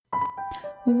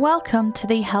Welcome to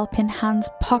the Helping Hands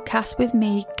podcast with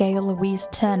me, Gail Louise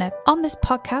Turner. On this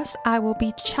podcast, I will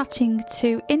be chatting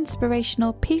to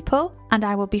inspirational people and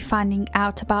I will be finding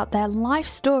out about their life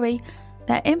story,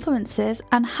 their influences,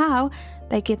 and how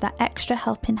they give that extra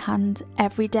helping hand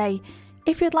every day.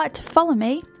 If you'd like to follow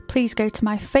me, please go to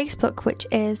my Facebook, which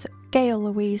is Gail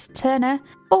Louise Turner,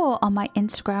 or on my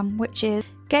Instagram, which is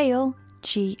Gail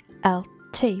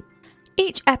GLT.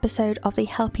 Each episode of the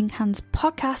Helping Hands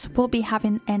podcast will be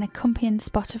having an accompanying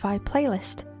Spotify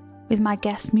playlist with my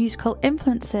guest musical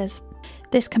influences.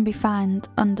 This can be found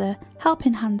under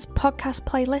Helping Hands podcast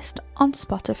playlist on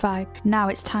Spotify. Now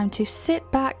it's time to sit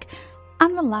back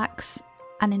and relax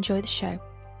and enjoy the show.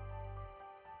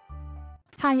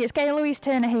 Hi, it's Gail Louise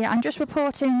Turner here. I'm just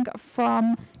reporting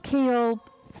from Keele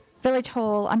Village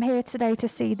Hall. I'm here today to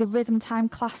see the Rhythm Time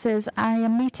classes. I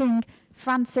am meeting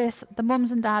Francis, the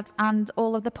mums and dads, and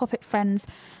all of the puppet friends.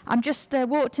 I'm just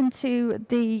walked into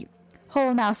the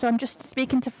hall now, so I'm just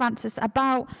speaking to Francis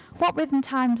about what Rhythm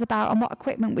Time's about and what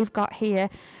equipment we've got here.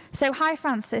 So hi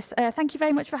Francis, thank you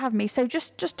very much for having me. So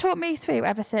just talk me through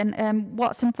everything,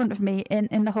 what's in front of me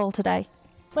in the hall today.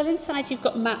 Well, inside you've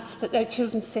got mats that their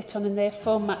children sit on, and they're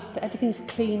foam mats that everything's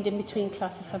cleaned in between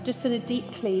classes. So I've just done a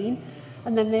deep clean,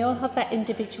 and then they all have their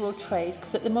individual trays,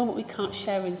 because at the moment we can't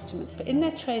share instruments, but in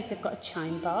their trays they've got a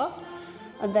chime bar,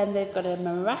 and then they've got a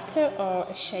maraca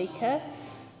or a shaker.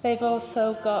 They've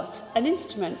also got an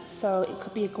instrument, so it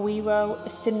could be a guiro, a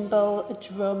cymbal, a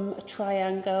drum, a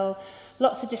triangle,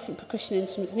 lots of different percussion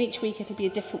instruments, and each week it'll be a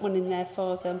different one in there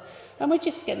for them. And we're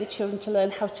just getting the children to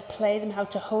learn how to play them, how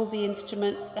to hold the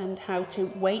instruments, and how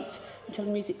to wait until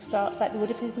the music starts like they would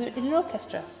if in an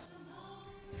orchestra.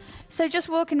 So just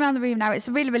walking around the room now, it's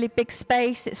a really, really big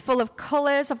space. It's full of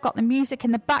colours. I've got the music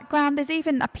in the background. There's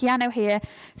even a piano here.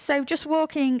 So just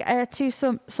walking to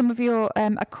some of your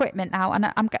equipment now,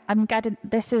 and I'm getting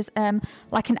this is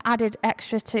like an added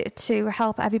extra to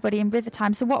help everybody in Rhythm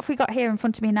Time. So what have we got here in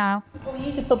front of me now? Well, we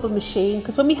use a bubble machine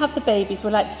because when we have the babies, we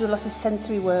like to do a lot of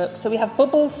sensory work. So we have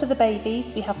bubbles for the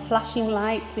babies, we have flashing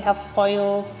lights, we have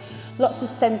foils, lots of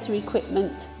sensory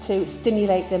equipment to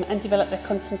stimulate them and develop their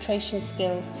concentration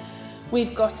skills.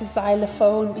 We've got a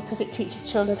xylophone because it teaches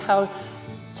children how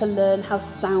to learn how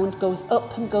sound goes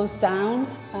up and goes down,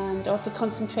 and also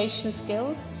concentration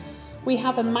skills. We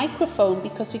have a microphone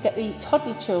because we get the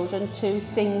toddler children to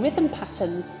sing rhythm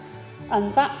patterns,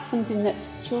 and that's something that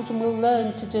children will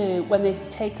learn to do when they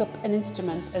take up an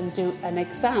instrument and do an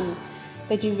exam.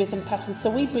 They do rhythm patterns, so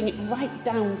we bring it right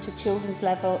down to children's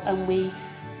level and we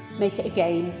make it a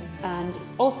game. And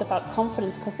it's also about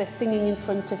confidence because they're singing in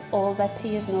front of all their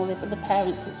peers and all the other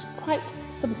parents. It's quite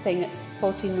something at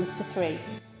 14 months to 3.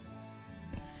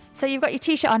 So you've got your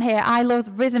T-shirt on here, I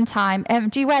love Rhythm Time.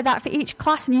 Do you wear that for each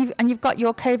class? And you've got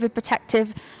your COVID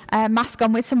protective mask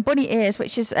on with some bunny ears,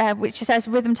 which says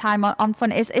Rhythm Time on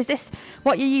front. Is this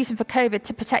what you're using for COVID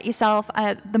to protect yourself,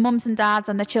 the mums and dads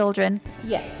and the children?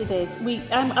 Yes, it is.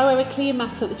 I wear a clear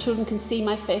mask so the children can see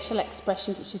my facial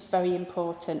expressions, which is very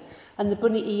important. And the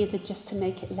bunny ears are just to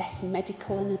make it less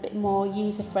medical and a bit more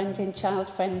user-friendly and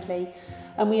child-friendly.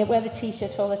 And we wear the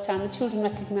T-shirt all the time. The children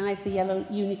recognise the yellow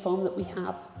uniform that we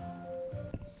have.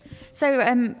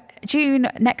 So June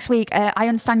next week, I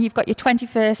understand you've got your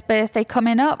 21st birthday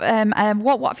coming up.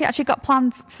 What have you actually got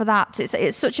planned for that?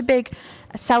 It's such a big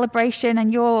celebration,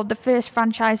 and you're the first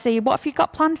franchisee. What have you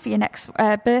got planned for your next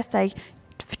birthday?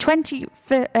 For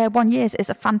 21 years is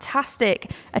a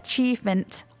fantastic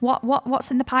achievement.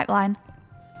 What's in the pipeline?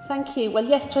 Thank you. Well,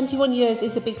 yes, 21 years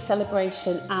is a big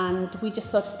celebration, and we just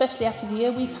thought, especially after the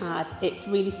year we've had, it's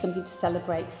really something to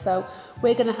celebrate. So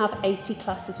we're going to have 80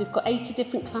 classes. We've got 80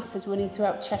 different classes running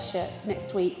throughout Cheshire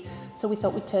next week. So we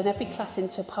thought we'd turn every class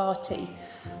into a party.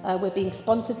 We're being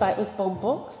sponsored by Usborne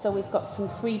Books, so we've got some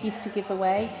freebies to give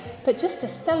away. But just a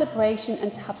celebration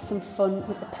and to have some fun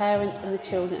with the parents and the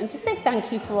children, and to say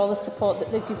thank you for all the support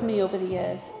that they've given me over the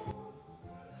years.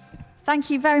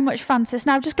 Thank you very much, Francis.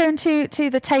 Now, just going to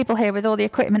the table here with all the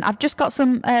equipment. I've just got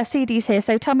some CDs here,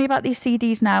 so tell me about these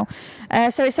CDs now.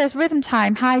 So it says Rhythm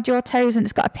Time, Hide Your Toes, and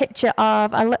it's got a picture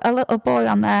of a little boy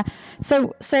on there.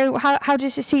 So how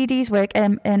does your CDs work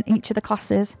in each of the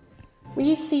classes? We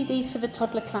use CDs for the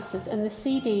toddler classes, and the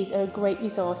CDs are a great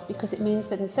resource because it means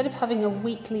that instead of having a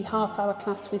weekly half-hour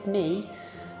class with me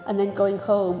and then going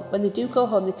home, when they do go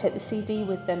home, they take the CD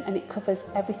with them, and it covers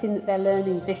everything that they're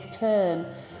learning this term.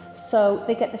 So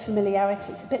they get the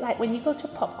familiarity. It's a bit like when you go to a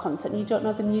pop concert and you don't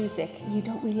know the music, you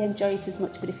don't really enjoy it as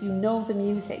much, but if you know the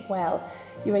music well,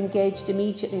 you're engaged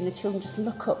immediately and the children just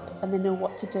look up and they know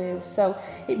what to do. So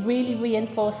it really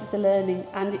reinforces the learning,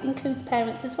 and it includes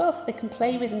parents as well, so they can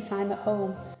play Rhythm Time at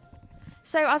home.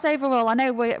 So as overall, I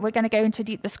know we're going to go into a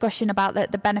deep discussion about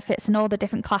the benefits and all the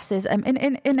different classes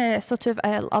in a sort of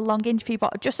a long interview,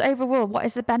 but just overall, what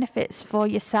is the benefits for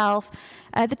yourself,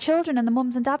 the children and the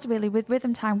mums and dads really with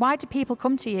Rhythm Time? Why do people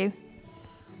come to you?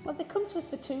 Well, they come to us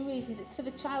for two reasons. It's for the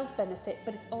child's benefit,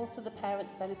 but it's also the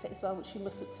parents' benefit as well, which you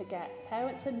mustn't forget.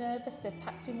 Parents are nervous, they're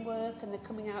packed in work and they're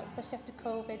coming out, especially after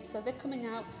COVID, so they're coming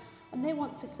out and they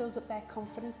want to build up their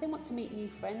confidence. They want to meet new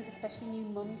friends, especially new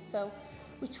mums. So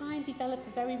we try and develop a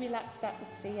very relaxed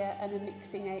atmosphere and a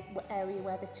mixing area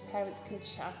where the parents can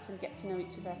chat and get to know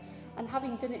each other. And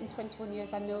having done it in 21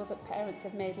 years, I know that parents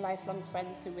have made lifelong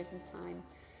friends through Rhythm Time.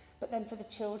 But then for the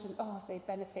children, the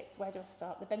benefits, where do I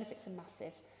start? The benefits are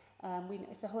massive.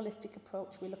 It's a holistic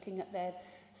approach. We're looking at their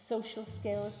social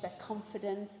skills, their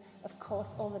confidence, of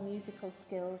course, all the musical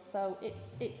skills. So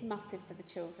it's massive for the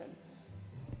children.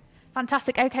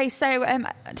 Fantastic. Okay, so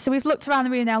we've looked around the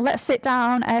room now. Let's sit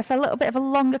down for a little bit of a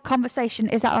longer conversation.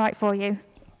 Is that all right for you?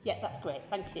 Yeah, that's great.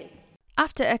 Thank you.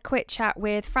 After a quick chat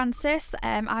with Frances,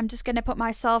 I'm just going to put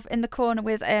myself in the corner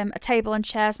with a table and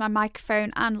chairs, my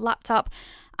microphone and laptop,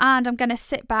 and I'm going to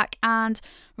sit back and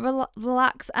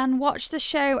relax and watch the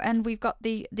show. And we've got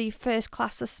the first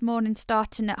class this morning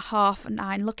starting at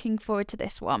 9:30. Looking forward to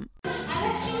this one.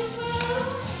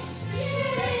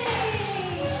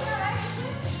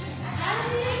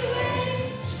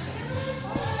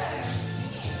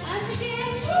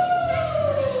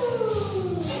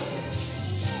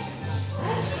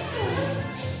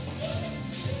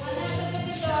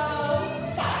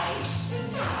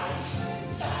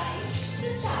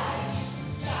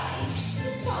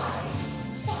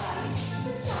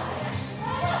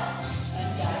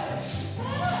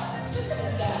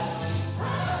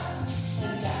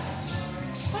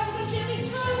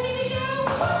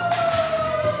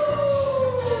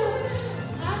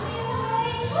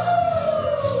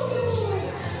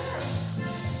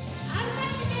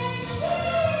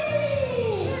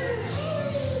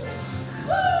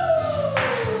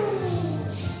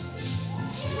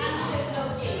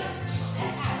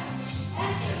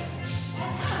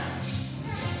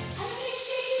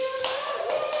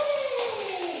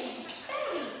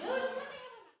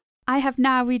 I have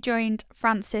now rejoined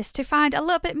Frances to find a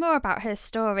little bit more about her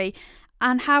story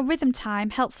and how Rhythm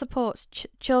Time helps support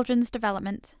children's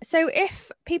development. So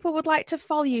if people would like to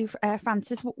follow you,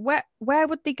 Frances, where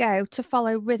would they go to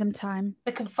follow Rhythm Time?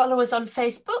 They can follow us on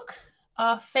Facebook.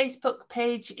 Our Facebook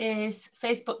page is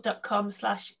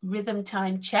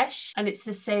facebook.com/rhythmtimechesh, and it's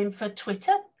the same for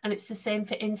Twitter and it's the same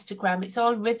for Instagram. It's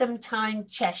all Rhythm Time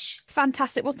Chesh.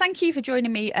 Fantastic. Well, thank you for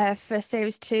joining me for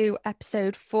Series 2,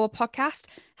 Episode 4 podcast,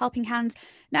 Helping Hands.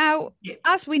 Now,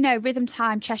 as we know, Rhythm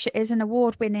Time Cheshire is an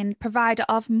award-winning provider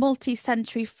of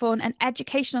multi-sensory fun and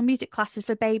educational music classes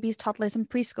for babies, toddlers and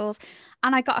preschools.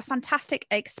 And I got a fantastic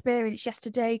experience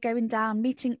yesterday going down,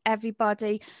 meeting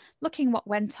everybody, looking what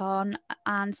went on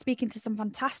and speaking to some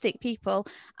fantastic people.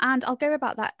 And I'll go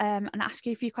about that and ask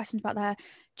you a few questions about that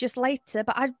just later.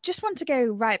 But I just want to go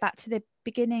right back to the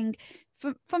beginning.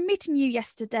 From meeting you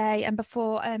yesterday and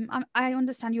before, I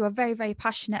understand you are very, very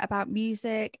passionate about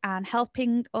music and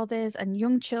helping others and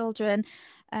young children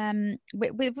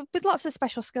with lots of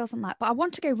special skills and that. But I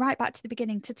want to go right back to the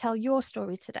beginning to tell your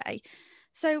story today.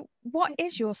 So what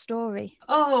is your story?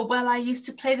 Oh, well, I used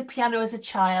to play the piano as a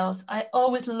child. I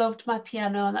always loved my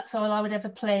piano, and that's all I would ever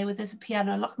play with as a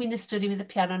piano. Lock me in the study with a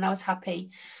piano and I was happy.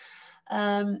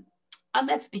 I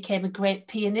never became a great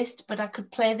pianist, but I could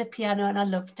play the piano and I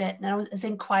loved it. And I was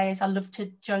in choirs. I loved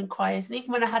to join choirs. And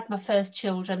even when I had my first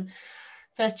child,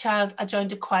 I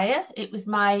joined a choir. It was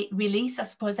my release. I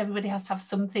suppose everybody has to have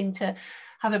something to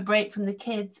have a break from the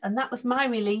kids. And that was my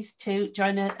release to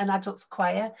join an adults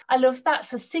choir. I love that.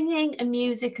 So singing and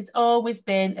music has always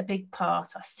been a big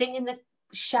part. I sing in the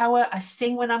shower. I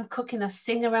sing when I'm cooking. I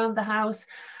sing around the house.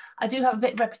 I do have a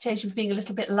bit of reputation for being a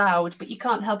little bit loud, but you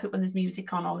can't help it when there's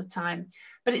music on all the time.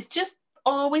 But it's just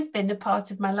always been a part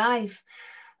of my life.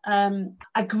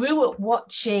 I grew up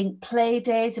watching Play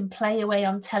Days and Play Away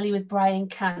on telly with Brian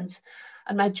Cant.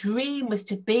 And my dream was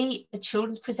to be a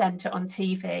children's presenter on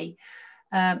TV.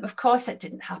 Of course, it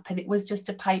didn't happen. It was just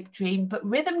a pipe dream. But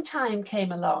Rhythm Time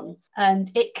came along and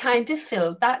it kind of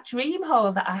filled that dream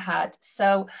hole that I had.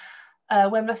 So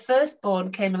when my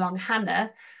firstborn came along, Hannah,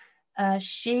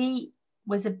 she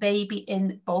was a baby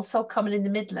in Balsall Common in the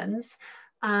Midlands,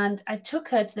 and I took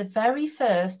her to the very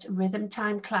first Rhythm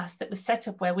Time class that was set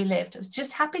up where we lived. I was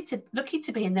just lucky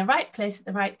to be in the right place at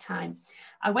the right time.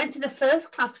 I went to the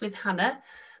first class with Hannah,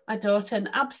 my daughter, and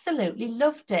absolutely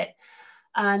loved it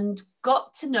and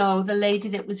got to know the lady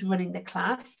that was running the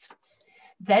class.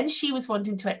 Then she was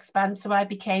wanting to expand, so I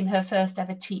became her first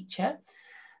ever teacher.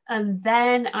 And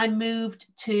then I moved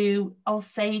to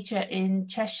Alsager in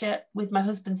Cheshire with my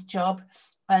husband's job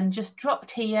and just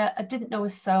dropped here. I didn't know a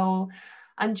soul.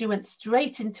 Andrew went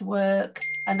straight into work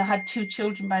and I had 2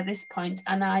 children by this point.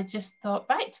 And I just thought,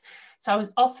 right. So I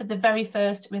was offered the very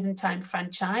first Rhythm Time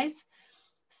franchise.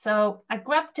 So I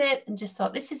grabbed it and just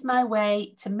thought, this is my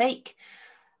way to make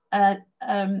a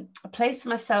place for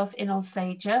myself in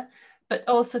Alsager, but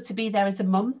also to be there as a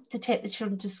mum, to take the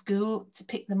children to school, to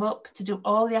pick them up, to do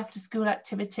all the after school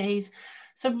activities.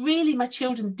 So really my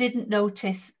children didn't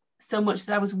notice so much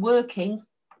that I was working,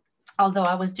 although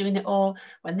I was doing it all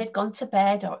when they'd gone to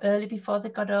bed or early before they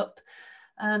got up.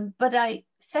 But I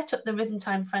set up the Rhythm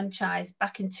Time franchise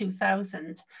back in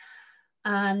 2000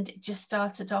 and it just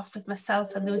started off with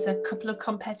myself, and there was a couple of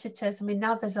competitors. I mean,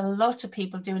 now there's a lot of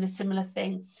people doing a similar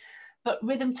thing, but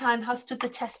Rhythm Time has stood the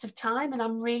test of time, and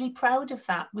I'm really proud of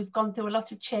that. We've gone through a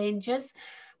lot of changes.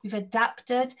 We've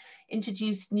adapted,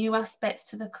 introduced new aspects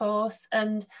to the course,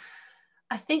 and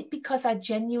I think because I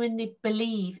genuinely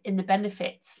believe in the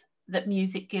benefits that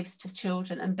music gives to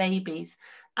children and babies,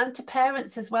 and to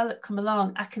parents as well that come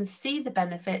along, I can see the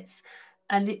benefits.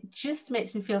 And it just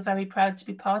makes me feel very proud to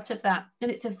be part of that. And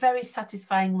it's a very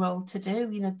satisfying role to do,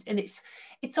 you know, and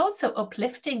it's also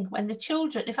uplifting when the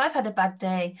children, if I've had a bad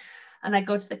day and I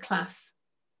go to the class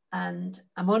and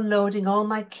I'm unloading all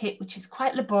my kit, which is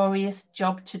quite a laborious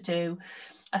job to do,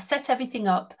 I set everything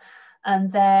up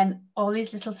and then all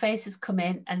these little faces come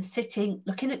in and sitting,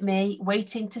 looking at me,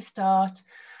 waiting to start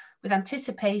with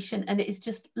anticipation, and it is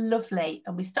just lovely.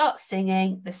 And we start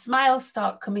singing, the smiles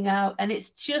start coming out, and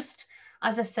it's just,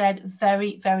 as I said,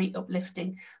 very, very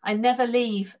uplifting. I never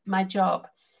leave my job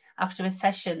after a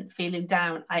session feeling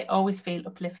down. I always feel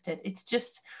uplifted. It's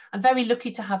just, I'm very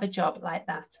lucky to have a job like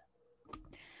that.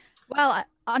 Well,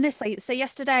 honestly, so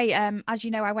yesterday, as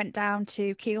you know, I went down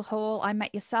to Keel Hall. I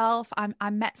met yourself. I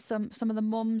met some of the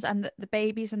mums and the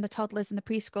babies and the toddlers in the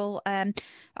preschool.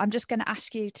 I'm just going to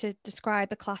ask you to describe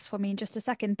the class for me in just a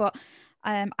second. But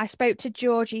I spoke to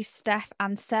Georgie, Steph,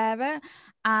 and Sarah,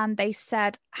 and they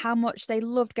said how much they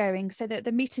loved going. So that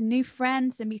they're meeting new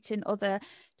friends, they're meeting other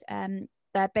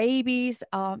their babies,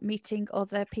 are meeting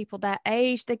other people their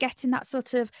age. They're getting that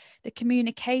sort of the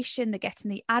communication, they're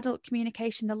getting the adult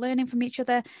communication, they're learning from each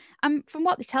other. And from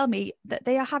what they tell me, that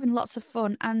they are having lots of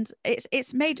fun, and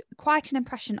it's made quite an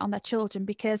impression on their children,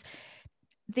 because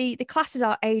the classes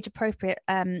are age appropriate,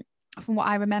 from what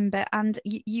I remember, and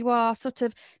you are sort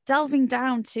of delving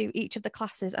down to each of the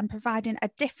classes and providing a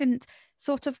different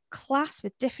sort of class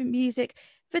with different music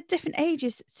for different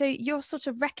ages. So you're sort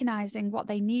of recognizing what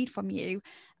they need from you,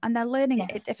 and they're learning Yes.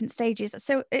 at different stages.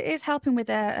 So it is helping with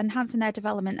enhancing their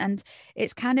development, and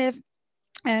it's kind of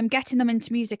getting them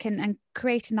into music and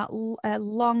creating that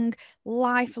long,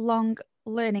 lifelong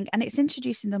learning, and it's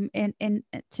introducing them in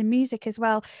to music as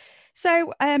well.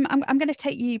 So I'm going to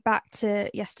take you back to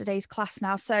yesterday's class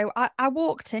now. So I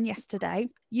walked in yesterday.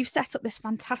 You've set up this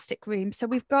fantastic room. So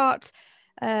we've got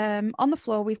on the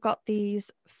floor, we've got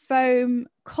these foam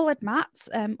coloured mats,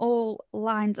 all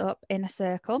lined up in a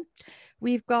circle.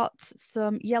 We've got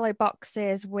some yellow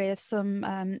boxes with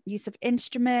some use of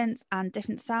instruments and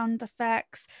different sound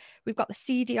effects. We've got the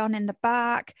CD on in the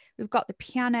back. We've got the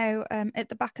piano at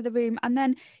the back of the room. And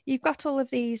then you've got all of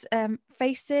these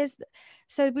faces.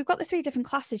 So we've got the 3 different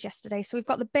classes yesterday. So we've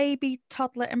got the baby,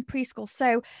 toddler and preschool.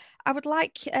 So I would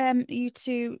like you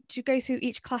to go through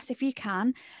each class if you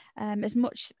can, as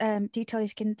much detail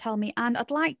as you can tell me. And I'd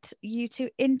like you to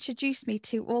introduce me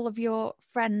to all of your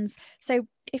friends. So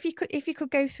if you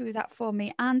could go through that for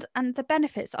me, and the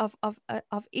benefits of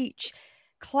each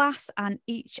class and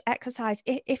each exercise,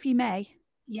 if you may.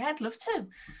 Yeah, I'd love to.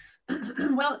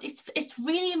 Well, it's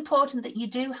really important that you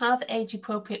do have age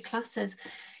appropriate classes.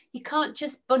 You can't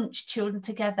just bunch children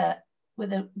together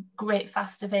with a great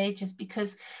vast of ages,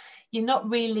 because you're not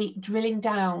really drilling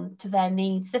down to their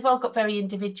needs. They've all got very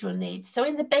individual needs. So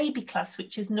in the baby class,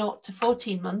 which is 0 to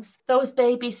 14 months, those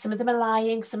babies, some of them are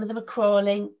lying, some of them are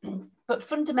crawling, but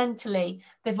fundamentally,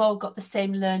 they've all got the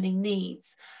same learning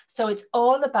needs. So it's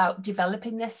all about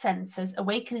developing their senses,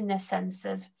 awakening their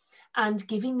senses, and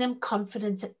giving them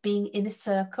confidence at being in a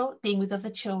circle, being with other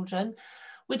children.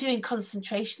 We're doing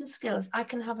concentration skills. I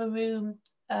can have a room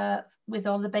with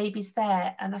all the babies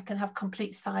there, and I can have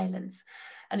complete silence.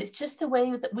 And it's just the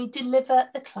way that we deliver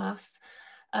the class.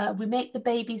 We make the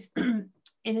babies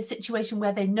in a situation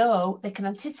where they know they can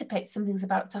anticipate something's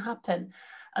about to happen.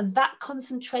 And that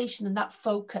concentration and that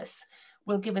focus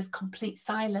will give us complete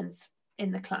silence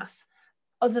in the class.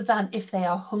 other than if they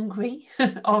are hungry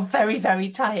or very, very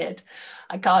tired.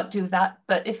 I can't do that.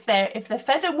 But if they're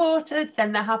fed and watered,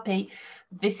 then they're happy.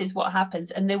 This is what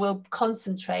happens, and they will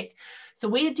concentrate. So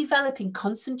we are developing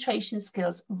concentration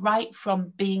skills right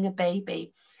from being a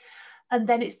baby. And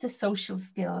then it's the social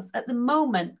skills. At the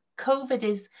moment, COVID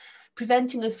is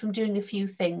preventing us from doing a few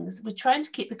things. We're trying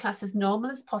to keep the class as normal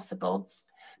as possible.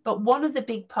 But one of the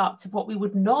big parts of what we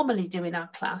would normally do in our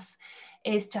class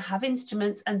is to have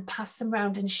instruments and pass them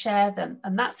around and share them.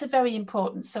 And that's a very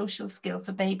important social skill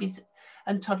for babies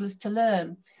and toddlers to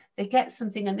learn. They get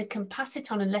something and they can pass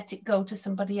it on and let it go to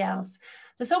somebody else.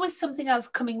 There's always something else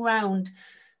coming round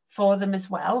for them as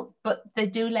well, but they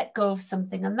do let go of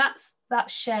something, and that's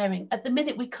sharing. At the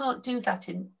minute, we can't do that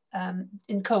in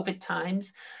COVID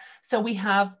times, so we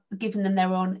have given them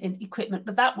their own equipment,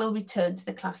 but that will return to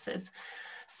the classes.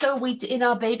 So in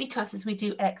our baby classes, we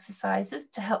do exercises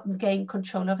to help them gain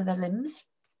control over their limbs.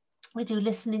 We do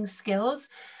listening skills,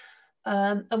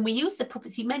 and we use the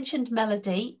puppets. You mentioned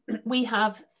melody. We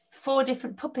have 4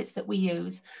 different puppets that we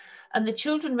use, and the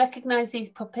children recognize these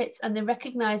puppets, and they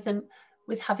recognize them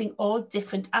with having all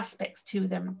different aspects to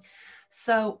them.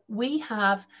 So we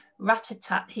have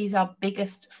Rat-a-tat. He's our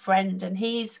biggest friend, and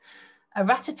he's a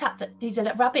rat-a-tat. He's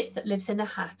a rabbit that lives in a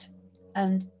hat,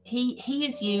 and he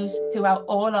is used throughout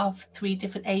all of 3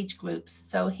 different age groups.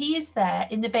 So he is there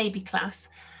in the baby class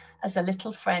as a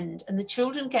little friend, and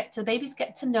the babies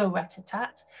get to know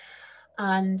Rat-a-tat,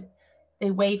 and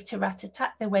they wave to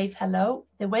Rat-a-tat, they wave hello,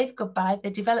 they wave goodbye,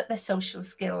 they develop their social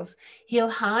skills.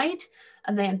 He'll hide,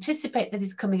 and they anticipate that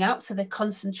he's coming out, so they're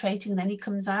concentrating, and then he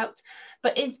comes out.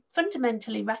 But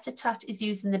fundamentally, Rat-a-tat is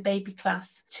used in the baby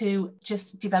class to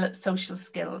just develop social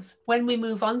skills. When we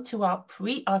move on to our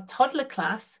toddler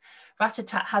class,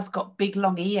 Rat-a-tat has got big,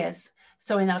 long ears.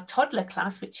 So in our toddler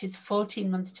class, which is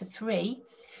 14 months to 3,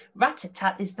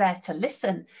 Rat-a-tat is there to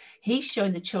listen. He's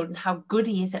showing the children how good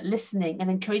he is at listening and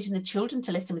encouraging the children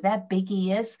to listen with their big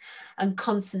ears and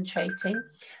concentrating.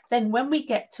 Then when we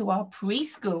get to our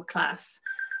preschool class,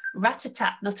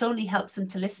 Rat-a-tat not only helps them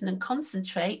to listen and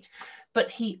concentrate,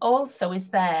 but he also is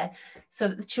there so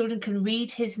that the children can read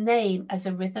his name as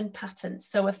a rhythm pattern.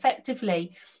 So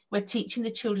effectively, we're teaching the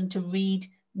children to read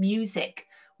music,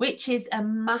 which is a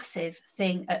massive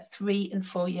thing at 3 and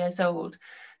 4 years old.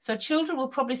 So children will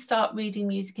probably start reading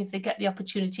music if they get the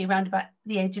opportunity around about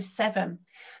the age of 7.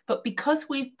 But because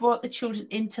we've brought the children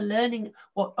into learning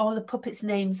what all the puppets'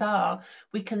 names are,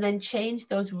 we can then change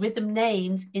those rhythm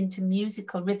names into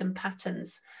musical rhythm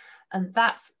patterns. And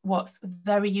that's what's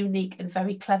very unique and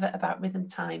very clever about rhythm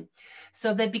time.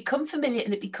 So they become familiar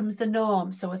and it becomes the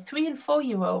norm. So a 3 and 4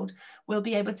 year old will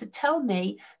be able to tell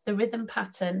me the rhythm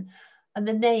pattern and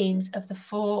the names of the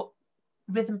 4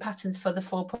 rhythm patterns for the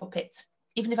 4 puppets,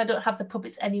 even if I don't have the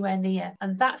puppets anywhere near.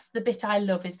 And that's the bit I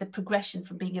love, is the progression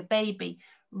from being a baby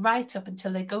right up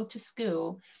until they go to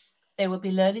school. They will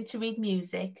be learning to read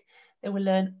music. They will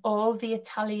learn all the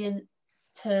Italian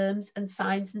terms and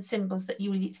signs and symbols that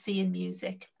you will see in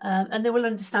music. And they will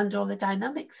understand all the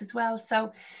dynamics as well.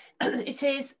 So it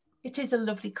is a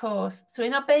lovely course. So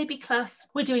in our baby class,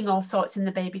 we're doing all sorts in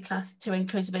the baby class to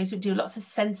encourage the babies. We do lots of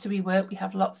sensory work. We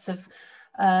have lots of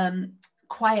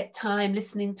quiet time,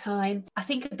 listening time. I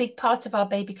think a big part of our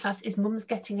baby class is mums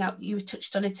getting out. You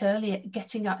touched on it earlier,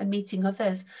 getting out and meeting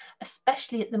others,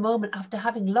 especially at the moment after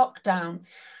having lockdown.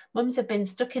 Mums have been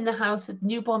stuck in the house with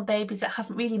newborn babies that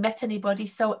haven't really met anybody.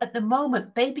 So at the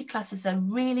moment, baby classes are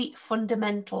really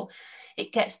fundamental.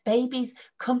 It gets babies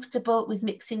comfortable with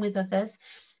mixing with others,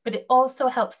 but it also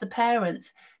helps the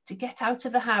parents to get out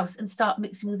of the house and start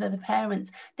mixing with other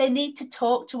parents. They need to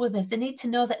talk to others. They need to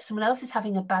know that someone else is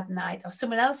having a bad night, or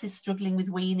someone else is struggling with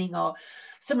weaning, or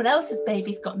someone else's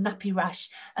baby's got nappy rash,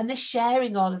 and they're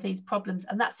sharing all of these problems.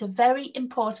 And that's a very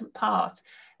important part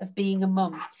of being a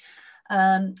mum.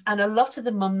 And a lot of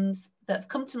the mums that have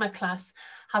come to my class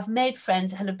have made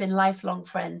friends and have been lifelong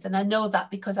friends. And I know that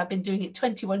because I've been doing it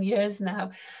 21 years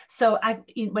now. So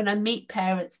when I meet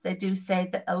parents, they do say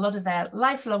that a lot of their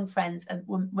lifelong friends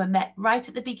were met right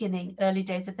at the beginning, early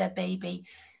days of their baby,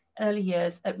 early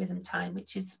years at Rhythm Time,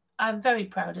 I'm very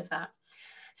proud of that.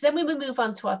 So then when we move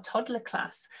on to our toddler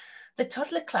class, the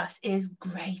toddler class is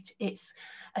great. It's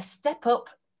a step up,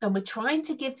 and we're trying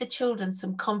to give the children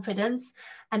some confidence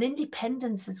and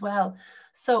independence as well.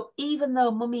 So even though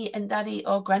mummy and daddy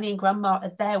or granny and grandma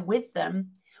are there with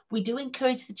them, we do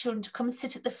encourage the children to come and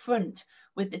sit at the front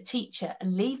with the teacher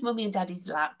and leave mummy and daddy's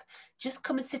lap. Just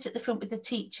come and sit at the front with the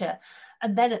teacher.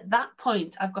 And then at that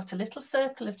point, I've got a little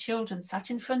circle of children sat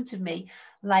in front of me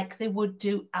like they would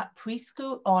do at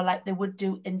preschool or like they would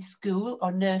do in school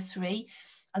or nursery.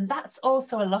 And that's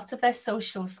also a lot of their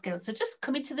social skills. So just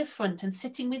coming to the front and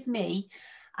sitting with me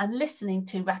and listening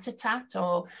to rat-a-tat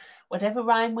or whatever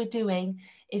rhyme we're doing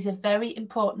is a very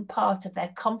important part of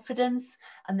their confidence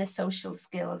and their social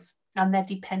skills and their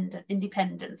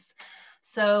independence.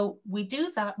 So we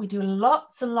do that. We do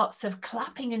lots and lots of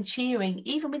clapping and cheering,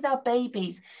 even with our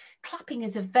babies. Clapping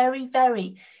is a very,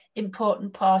 very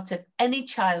important part of any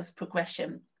child's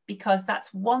progression, because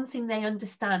that's one thing they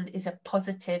understand is a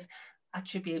positive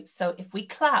attribute. So if we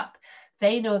clap,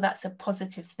 they know that's a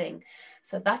positive thing.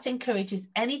 So that encourages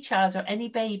any child or any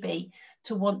baby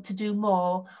to want to do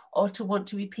more or to want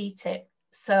to repeat it.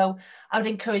 So I would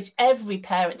encourage every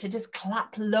parent to just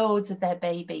clap loads with their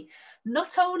baby.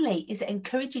 Not only is it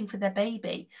encouraging for their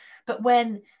baby, but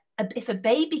if a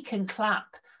baby can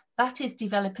clap, that is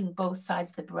developing both sides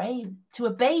of the brain. To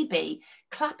a baby,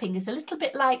 clapping is a little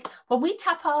bit like when we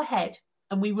tap our head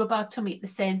and we rub our tummy at the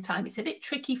same time. It's a bit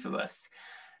tricky for us.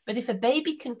 But if a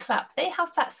baby can clap, they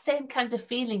have that same kind of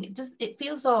feeling. It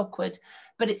feels awkward,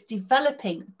 but it's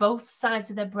developing both sides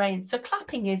of their brain. So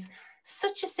clapping is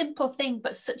such a simple thing,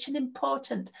 but such an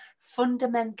important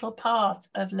fundamental part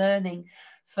of learning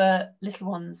for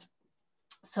little ones.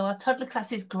 So our toddler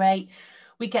class is great.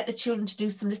 We get the children to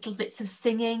do some little bits of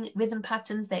singing, rhythm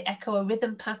patterns. They echo a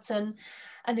rhythm pattern.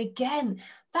 And again,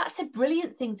 that's a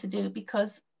brilliant thing to do,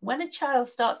 because when a child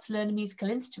starts to learn a musical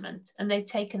instrument and they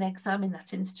take an exam in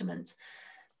that instrument,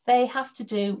 they have to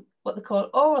do what they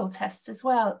call oral tests as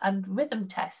well, and rhythm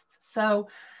tests. So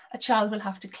a child will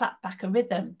have to clap back a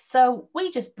rhythm. So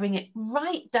we just bring it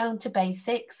right down to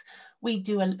basics. We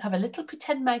have a little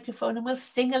pretend microphone and we'll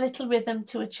sing a little rhythm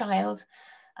to a child,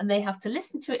 and they have to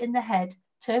listen to it in their head,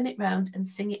 turn it round and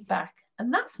sing it back.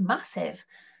 And that's massive.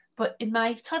 But in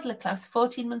my toddler class,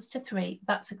 14 months to 3,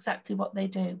 that's exactly what they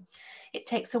do. It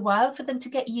takes a while for them to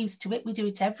get used to it. We do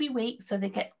it every week so they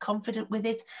get confident with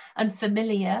it and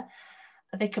familiar.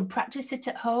 They can practice it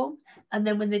at home. And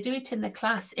then when they do it in the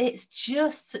class, it's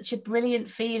just such a brilliant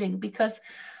feeling, because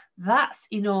that's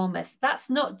enormous. That's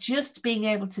not just being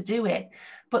able to do it,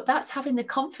 but that's having the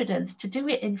confidence to do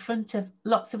it in front of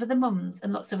lots of other mums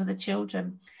and lots of other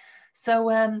children.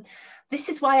 So this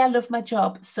is why I love my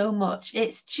job so much.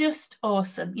 It's just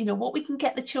awesome. You know, what we can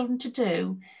get the children to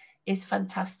do is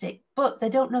fantastic, but they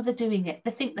don't know they're doing it.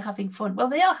 They think they're having fun. Well,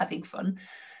 they are having fun,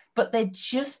 but they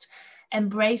just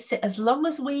embrace it. As long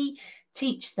as we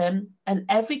teach them and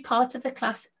every part of the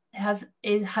class has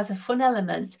a fun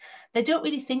element, they don't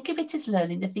really think of it as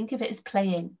learning. They think of it as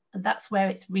playing, and that's where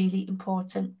it's really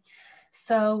important.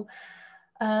 So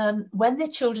when the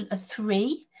children are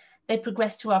 3, they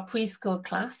progress to our preschool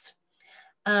class.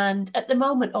 And at the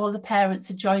moment, all the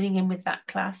parents are joining in with that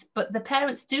class, but the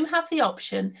parents do have the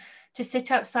option to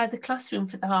sit outside the classroom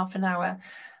for the half an hour,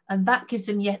 and that gives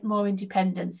them yet more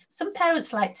independence. Some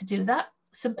parents like to do that.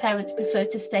 Some parents prefer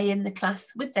to stay in the class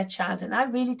with their child, and I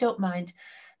really don't mind.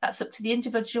 That's up to the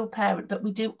individual parent, but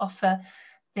we do offer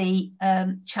the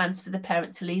chance for the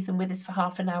parent to leave them with us for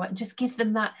half an hour and just give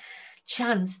them that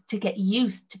chance to get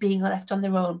used to being left on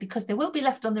their own, because they will be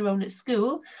left on their own at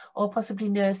school or possibly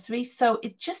nursery. So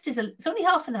it just is it's only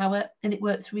half an hour and it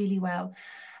works really well.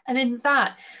 And in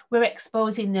that, we're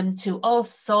exposing them to all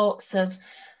sorts of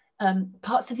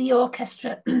parts of the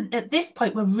orchestra. At this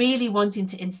point, we're really wanting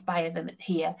to inspire them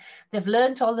here. They've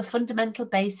learned all the fundamental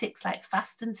basics like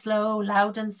fast and slow,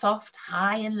 loud and soft,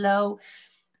 high and low.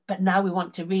 But now we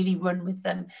want to really run with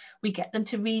them. We get them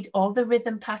to read all the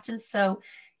rhythm patterns. So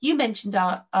you mentioned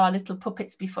our little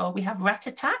puppets before. We have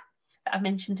Rat-a-tat that I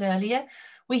mentioned earlier.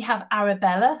 We have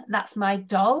Arabella, that's my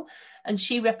doll, and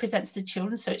she represents the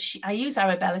children. So I use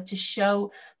Arabella to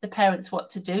show the parents what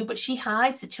to do, but she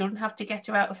hides. The children have to get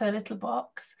her out of her little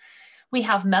box. We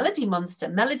have Melody Monster.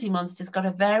 Melody Monster's got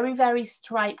a very, very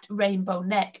striped rainbow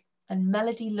neck, and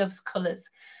Melody loves colours.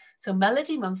 So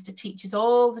Melody Monster teaches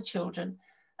all the children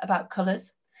about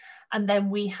colours. And then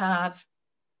we have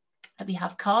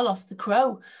Carlos the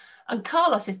crow. And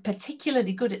Carlos is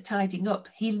particularly good at tidying up.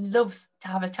 He loves to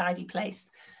have a tidy place.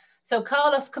 So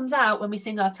Carlos comes out when we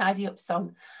sing our tidy up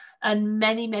song. And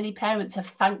many, many parents have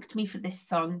thanked me for this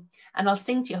song. And I'll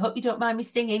sing to you. I hope you don't mind me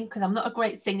singing, because I'm not a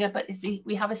great singer, but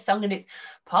we have a song and it's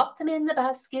pop them in the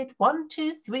basket, 1,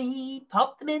 2, 3,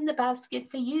 pop them in the basket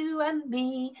for you and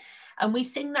me. And we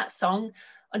sing that song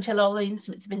until all the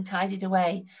instruments have been tidied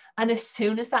away. And as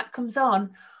soon as that comes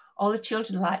on, all the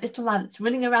children are like little ants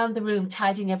running around the room,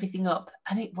 tidying everything up,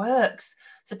 and it works.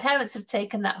 So parents have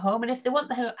taken that home, and if they want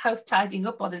the house tidying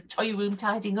up or the toy room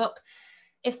tidying up,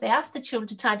 if they ask the children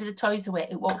to tidy the toys away,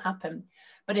 it won't happen.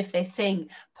 But if they sing,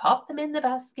 pop them in the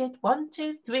basket, 1,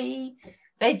 2, 3,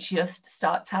 they just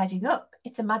start tidying up.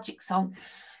 It's a magic song.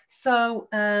 So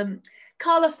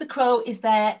Carlos the Crow is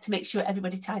there to make sure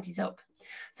everybody tidies up.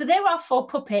 So there are 4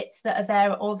 puppets that are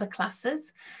there at all the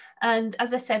classes. And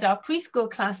as I said, our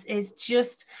preschool class is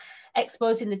just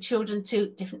exposing the children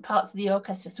to different parts of the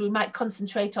orchestra. So we might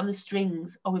concentrate on the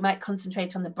strings, or we might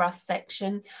concentrate on the brass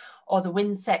section or the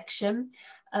wind section.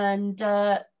 And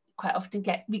quite often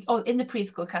in the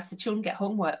preschool class, the children get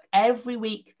homework. Every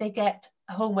week they get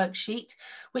a homework sheet,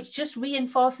 which just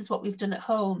reinforces what we've done at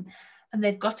home. And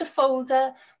they've got a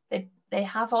folder, they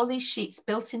have all these sheets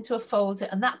built into a folder,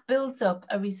 and that builds up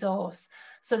a resource.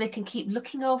 So they can keep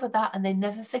looking over that and they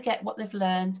never forget what they've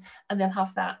learned, and they'll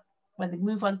have that when they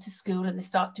move on to school and they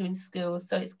start doing school.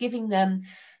 So it's giving them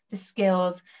the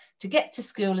skills to get to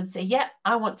school and say, yeah,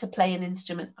 I want to play an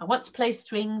instrument. I want to play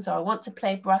strings, or I want to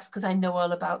play brass because I know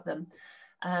all about them.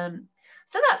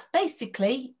 So that's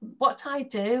basically what I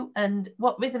do and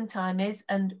what Rhythm Time is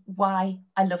and why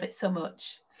I love it so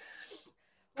much.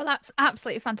 Well, that's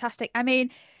absolutely fantastic. I mean,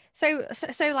 so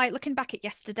like looking back at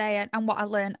yesterday and what I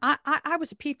learned, I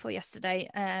was a pupil yesterday,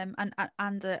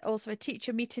 and also a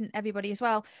teacher meeting everybody as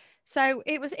well. So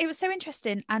it was so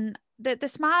interesting, and the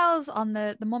smiles on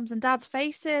the mums and dads'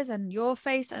 faces and your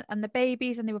face and the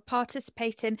babies, and they were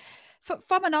participating.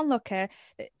 From an onlooker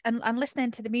and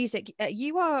listening to the music,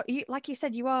 you like you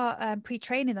said, you are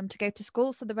pre-training them to go to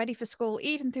school, so they're ready for school.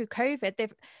 Even through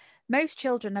COVID, most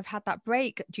children have had that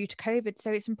break due to COVID.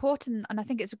 So it's important. And I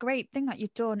think it's a great thing that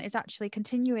you've done is actually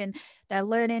continuing their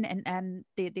learning and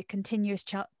the continuous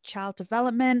child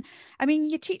development. I mean,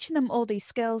 you're teaching them all these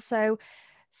skills. So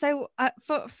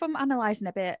from analysing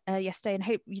a bit yesterday, and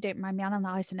hope you don't mind me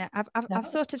analysing it, I've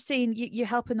sort of seen you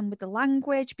helping them with the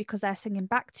language because they're singing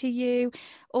back to you.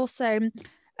 Also,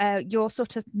 you're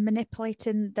sort of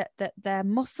manipulating their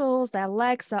muscles, their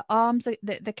legs, their arms,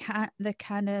 the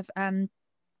kind of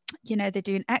they're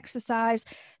doing exercise,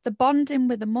 the bonding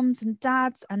with the mums and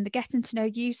dads, and the getting to know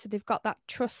you, so they've got that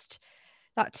trust,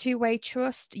 that two-way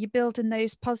trust. You're building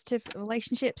those positive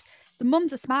relationships. The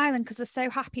mums are smiling because they're so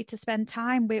happy to spend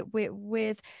time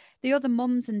with the other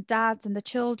mums and dads and the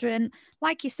children.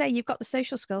 Like you say, you've got the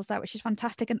social skills there, which is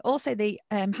fantastic, and also the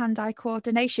hand-eye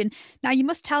coordination. Now, you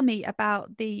must tell me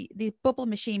about the bubble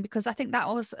machine, because I think that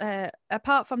was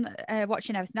apart from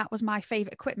watching everything, that was my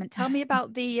favorite equipment. Tell me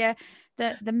about the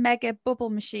mega bubble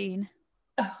machine.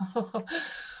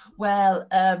 Well,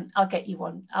 I'll get you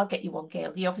one,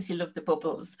 Gail. You obviously love the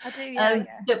bubbles. I do, yeah.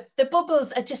 The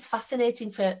bubbles are just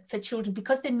fascinating for children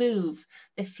because they move,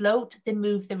 they float, they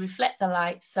move, they reflect the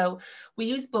light. So we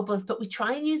use bubbles, but we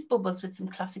try and use bubbles with some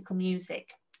classical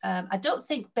music. I don't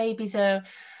think babies are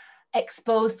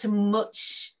exposed to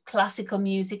much classical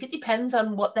music. It depends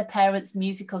on what their parents'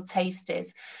 musical taste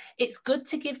is. It's good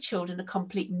to give children a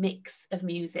complete mix of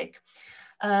music.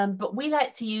 But we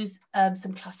like to use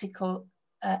some classical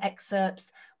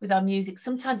excerpts with our music.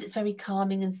 Sometimes it's very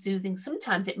calming and soothing.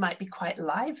 Sometimes it might be quite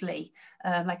lively,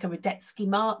 like a Radetzky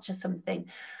march or something.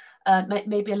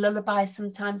 Maybe a lullaby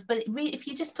sometimes. But if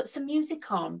you just put some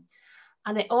music on,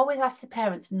 and I always ask the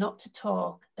parents not to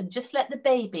talk and just let the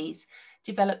babies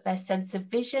develop their sense of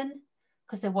vision,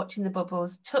 because they're watching the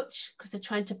bubbles, touch, because they're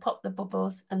trying to pop the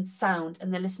bubbles, and sound,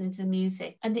 and they're listening to the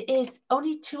music. And it is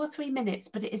only 2 or 3 minutes,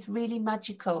 but it is really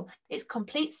magical. It's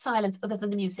complete silence other than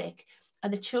the music.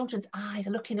 And the children's eyes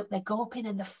are looking up, they're gawping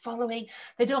and they're following.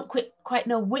 They don't quite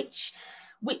know which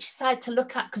side to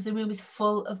look at because the room is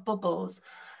full of bubbles.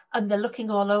 And they're looking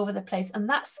all over the place. And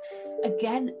that's,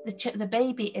 again, the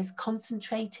baby is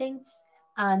concentrating,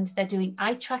 and they're doing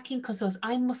eye tracking because those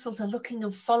eye muscles are looking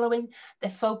and following, they're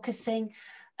focusing.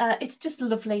 It's just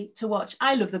lovely to watch.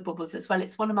 I love the bubbles as well.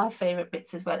 It's one of my favorite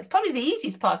bits as well. It's probably the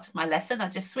easiest part of my lesson. I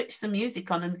just switch some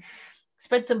music on and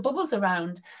spread some bubbles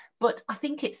around. But I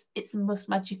think it's the most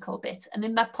magical bit. And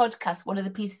in my podcast, one of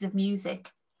the pieces of music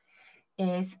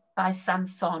is by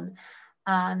Sanson,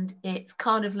 and it's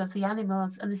Carnival of the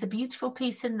Animals. And there's a beautiful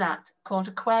piece in that called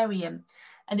Aquarium.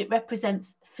 And it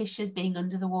represents fishes being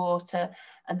under the water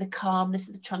and the calmness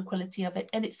and the tranquility of it.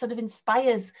 And it sort of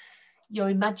inspires your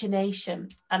imagination.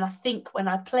 And I think when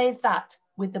I play that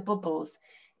with the bubbles,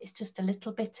 it's just a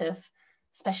little bit of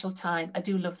special time. I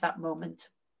do love that moment.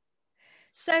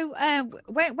 So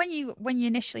when you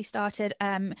initially started,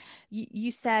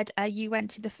 you said you went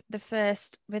to the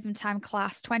first Rhythm Time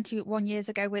class 21 years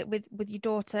ago with your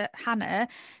daughter Hannah.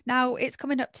 Now it's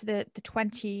coming up to the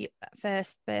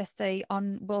 21st birthday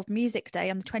on World Music Day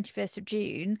on the 21st of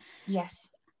June. Yes.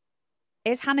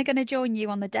 Is Hannah going to join you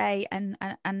on the day and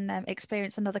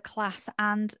experience another class?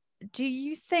 And do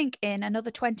you think in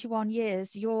another 21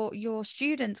 years your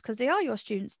students, because they are your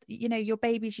students, you know, your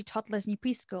babies, your toddlers and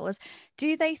your preschoolers,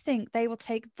 do they think they will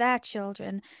take their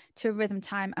children to Rhythm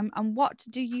Time, and what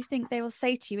do you think they will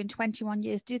say to you in 21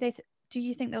 years? Do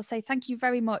you think they'll say, thank you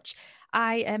very much,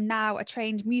 I am now a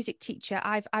trained music teacher,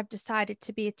 I've decided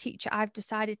to be a teacher, I've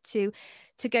decided to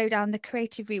go down the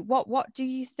creative route? What do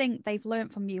you think they've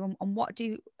learned from you, and what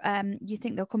do you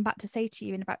think they'll come back to say to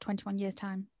you in about 21 years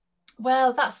time?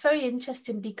 Well, that's very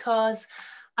interesting, because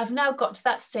I've now got to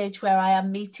that stage where I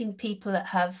am meeting people that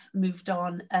have moved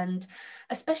on, and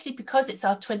especially because it's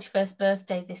our 21st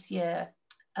birthday this year,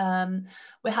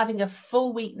 we're having a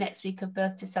full week next week of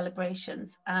birthday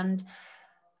celebrations, and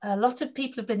a lot of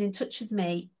people have been in touch with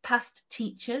me, past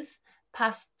teachers,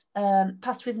 past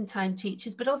Rhythm Time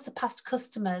teachers, but also past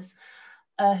customers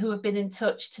who have been in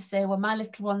touch to say, well, my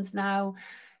little one's now,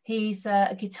 he's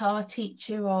a guitar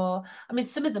teacher, or, I mean,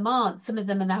 some of them aren't. Some of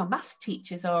them are now maths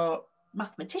teachers or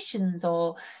mathematicians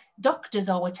or doctors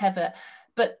or whatever.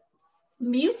 But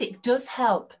music does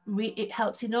help. It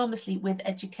helps enormously with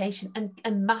education,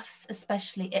 and maths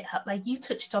especially. It helps, like you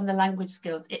touched on the language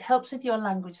skills. It helps with your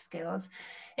language skills.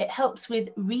 It helps with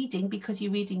reading because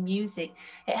you're reading music.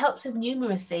 It helps with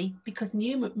numeracy because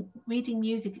reading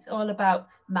music is all about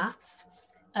maths.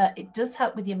 It does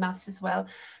help with your maths as well.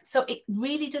 So it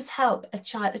really does help a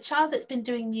child. A child that's been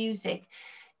doing music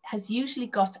has usually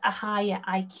got a higher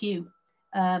IQ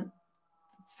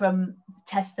from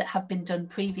tests that have been done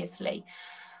previously.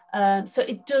 So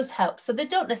it does help. So they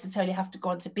don't necessarily have to go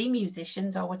on to be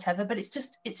musicians or whatever, but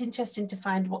it's interesting to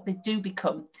find what they do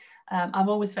become. I'm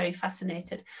always very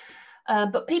fascinated.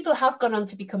 But people have gone on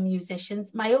to become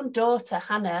musicians. My own daughter,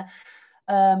 Hannah,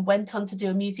 went on to do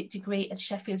a music degree at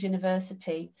Sheffield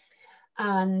University.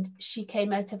 And she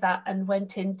came out of that and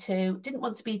didn't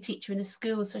want to be a teacher in a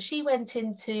school. So she went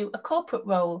into a corporate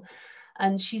role.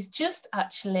 And she's just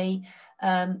actually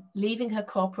leaving her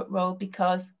corporate role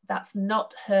because that's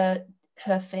not her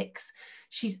fix.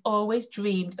 She's always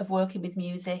dreamed of working with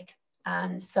music.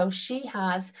 And so she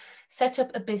has set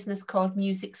up a business called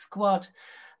Music Squad.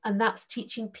 And that's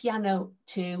teaching piano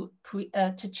to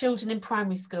children in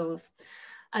primary schools.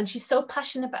 And she's so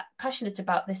passionate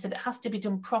about this that it has to be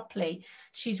done properly.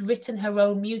 She's written her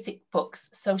own music books.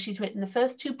 So she's written the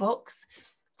first 2 books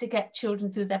to get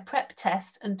children through their prep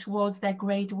test and towards their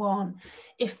grade 1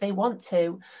 if they want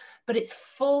to. But it's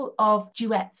full of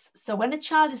duets. So when a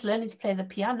child is learning to play the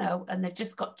piano and they've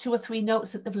just got 2 or 3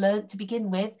 notes that they've learned to begin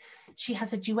with, she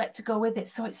has a duet to go with it.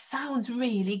 So it sounds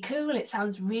really cool. It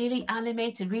sounds really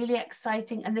animated, really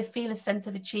exciting, and they feel a sense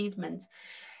of achievement.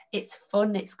 It's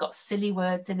fun. It's got silly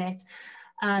words in it.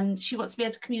 And she wants to be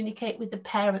able to communicate with the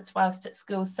parents whilst at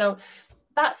school. So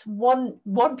that's one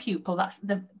pupil.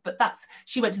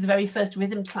 She went to the very first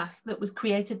rhythm class that was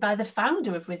created by the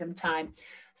founder of Rhythm Time.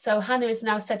 So Hannah has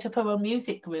now set up her own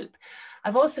music group.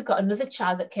 I've also got another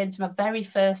child that came to my very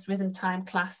first Rhythm Time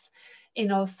class in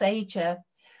Alsager,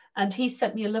 and he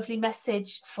sent me a lovely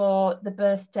message for the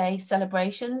birthday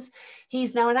celebrations.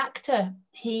 He's now an actor.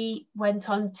 He went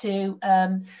on to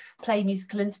play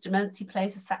musical instruments. He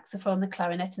plays the saxophone, the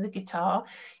clarinet, and the guitar.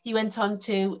 He went on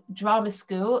to drama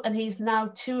school, and he's now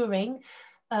touring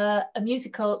a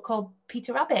musical called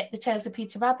Peter Rabbit, The Tales of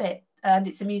Peter Rabbit. And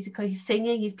it's a musical. He's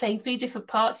singing, he's playing 3 different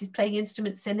parts, he's playing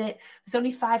instruments in it. There's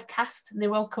only 5 cast, and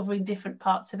they're all covering different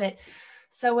parts of it.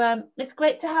 So it's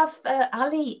great to have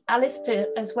Alistair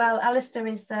as well. Alistair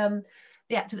is the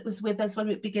actor that was with us when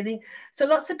we were beginning. So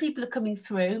lots of people are coming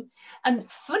through. And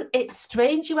fun. It's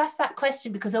strange you asked that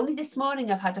question, because only this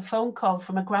morning I've had a phone call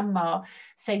from a grandma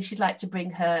saying she'd like to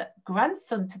bring her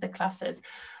grandson to the classes.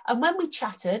 And when we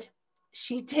chatted,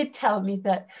 she did tell me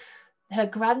that her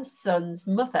grandson's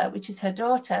mother, which is her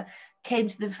daughter, came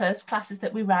to the first classes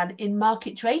that we ran in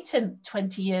Market Drayton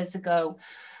 20 years ago.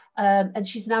 And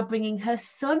she's now bringing her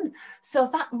son. So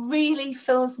that really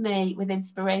fills me with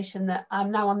inspiration that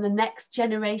I'm now on the next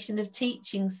generation of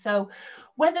teaching. So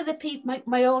whether the people,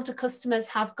 my older customers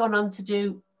have gone on to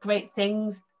do great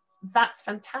things, that's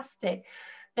fantastic.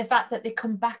 The fact that they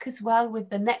come back as well with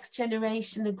the next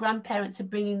generation, the grandparents are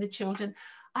bringing the children.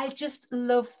 I just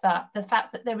love that. The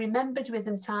fact that they remembered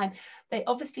Rhythm Time. They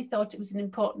obviously thought it was an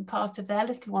important part of their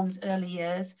little ones' early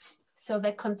years. So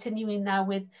they're continuing now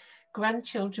with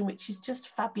grandchildren, which is just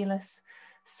fabulous.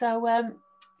 So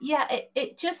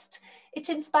it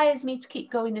inspires me to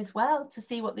keep going as well, to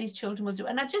see what these children will do.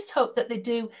 And I just hope that they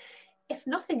do, if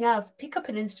nothing else, pick up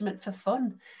an instrument for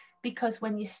fun, because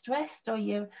when you're stressed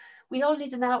we all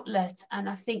need an outlet. And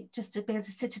I think just to be able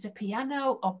to sit at a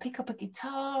piano or pick up a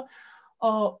guitar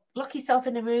or lock yourself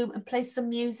in a room and play some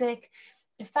music,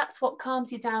 if that's what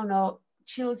calms you down or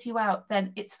chills you out,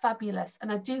 then it's fabulous.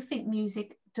 And I do think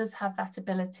music does have that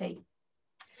ability.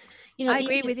 You know, I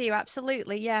agree with you,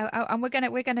 absolutely. Yeah, and we're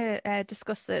gonna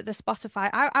discuss the Spotify.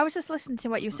 I was just listening to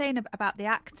what you were saying about the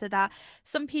actor, that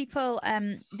some people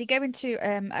they go into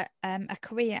a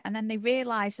career and then they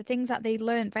realize the things that they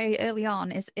learned very early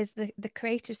on is the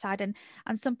creative side, and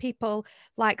some people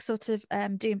like sort of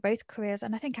doing both careers,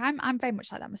 and I think I'm very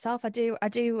much like that myself. I do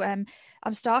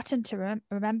I'm starting to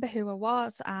remember who I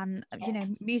was, and you know,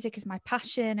 music is my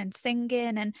passion, and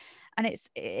singing, and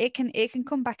it can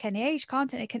come back any age,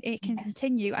 can't it? It can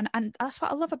continue, and that's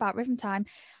what I love about Rhythm Time.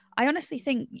 I honestly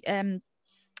think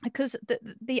because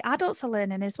the adults are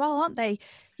learning as well, aren't they?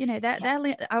 You know, they're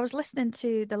I was listening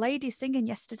to the ladies singing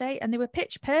yesterday, and they were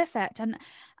pitch perfect, and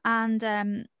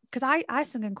because I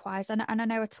sung in choirs, and I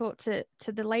know I talked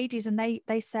to the ladies, and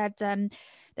they said that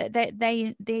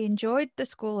they enjoyed the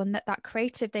school, and that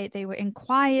creative, they were in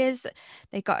choirs,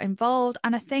 they got involved,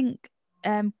 and I think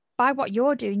by what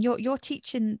you're doing, you're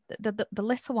teaching the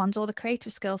little ones all the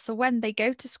creative skills. So when they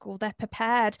go to school, they're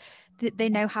prepared. They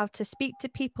know how to speak to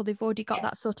people. They've already got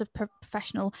that sort of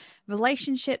professional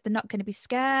relationship. They're not going to be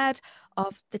scared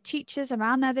of the teachers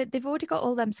around there. They've already got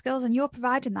all them skills, and you're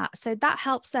providing that. So that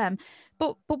helps them.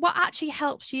 But what actually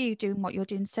helps you doing what you're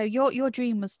doing? So your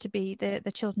dream was to be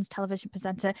the children's television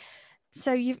presenter.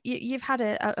 So you've had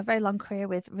a very long career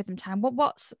with Rhythm Time.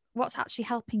 What's actually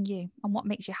helping you, and what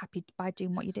makes you happy by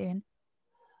doing what you're doing?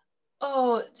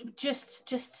 Oh,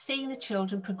 just seeing the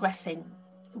children progressing.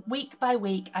 Week by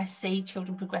week, I see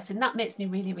children progressing. That makes me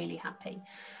really, really happy.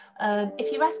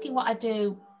 If you're asking what I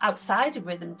do outside of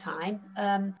Rhythm Time,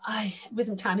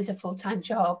 Rhythm Time is a full-time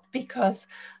job, because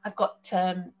I've got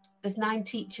there's 9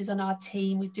 teachers on our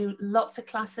team. We do lots of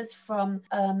classes from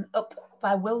up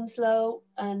by Wilmslow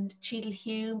and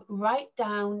Cheadle-Hulme right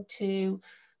down to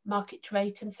Market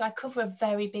Drayton. So I cover a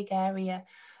very big area.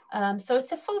 So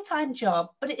it's a full-time job,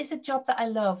 but it is a job that I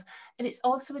love. And it's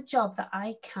also a job that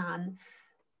I can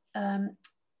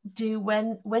do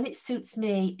when it suits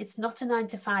me. It's not a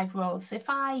 9-to-5 role. So if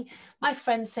my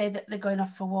friends say that they're going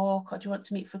off for a walk, or do you want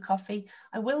to meet for coffee,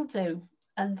 I will do.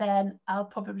 And then I'll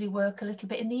probably work a little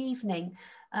bit in the evening.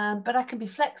 But I can be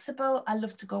flexible. I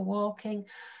love to go walking.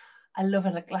 I love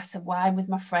a glass of wine with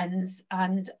my friends,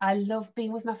 and I love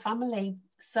being with my family.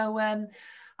 So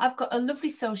I've got a lovely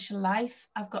social life.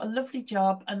 I've got a lovely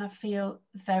job, and I feel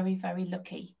very, very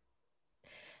lucky.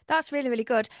 That's really, really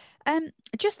good.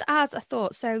 Just as a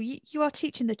thought, so you are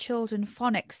teaching the children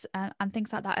phonics and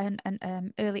things like that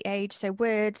and early age, so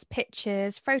words,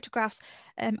 pictures, photographs.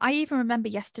 I even remember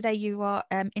yesterday you are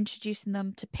introducing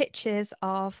them to pictures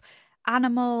of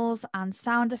animals and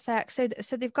sound effects.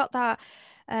 So they've got that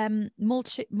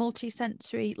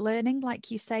multi-sensory learning,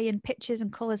 like you say, in pictures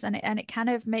and colors, and it kind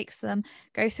of makes them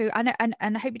go through. And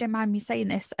I hope you don't mind me saying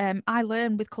this. I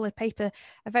learned with colored paper.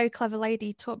 A very clever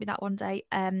lady taught me that one day.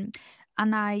 And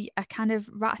I kind of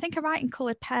write, I think I write in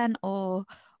colored pen or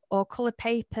colored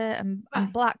paper and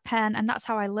black pen, and that's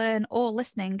how I learn. Or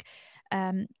listening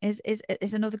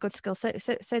is another good skill. So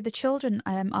the children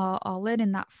are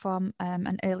learning that from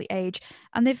an early age,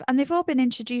 and they've all been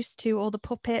introduced to all the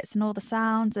puppets and all the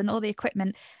sounds and all the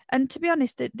equipment. And to be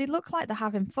honest, they look like they're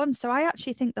having fun. So I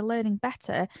actually think they're learning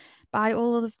better by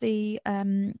all of the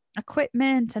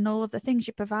equipment and all of the things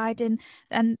you're providing.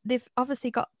 And they've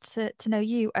obviously got to know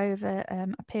you over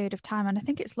a period of time. And I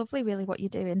think it's lovely, really, what you're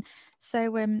doing.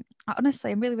 So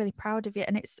honestly, I'm really, really proud of you,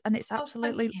 and it's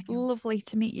absolutely lovely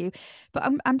to meet you. But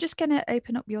I'm just going to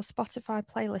open up your Spotify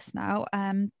playlist now,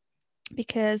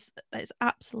 because it's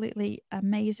absolutely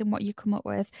amazing what you come up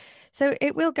with. So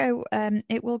it will go on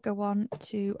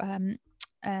to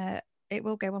it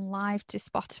will go on live to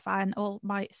Spotify and all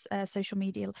my social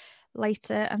media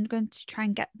later. I'm going to try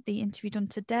and get the interview done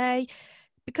today,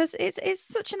 because it's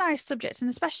such a nice subject, and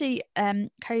especially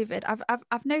COVID.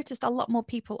 I've noticed a lot more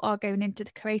people are going into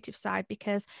the creative side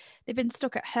because they've been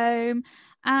stuck at home,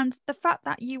 and the fact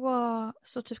that you are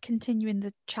sort of continuing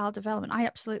the child development, I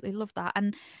absolutely love that.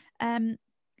 And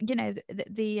you know,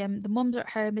 the mums are at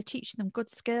home, they're teaching them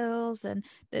good skills, and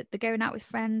they're going out with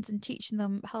friends and teaching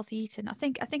them healthy eating. I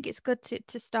think it's good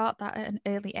to start that at an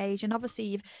early age. And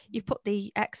obviously you've put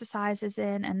the exercises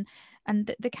in,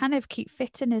 and they kind of keep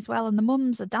fitting as well. And the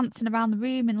mums are dancing around the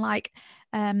room, and like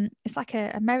it's like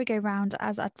a merry-go-round,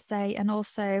 as I'd say. And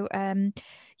also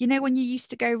you know, when you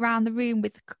used to go around the room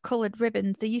with coloured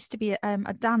ribbons, there used to be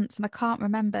a dance, and I can't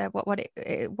remember what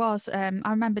it was. I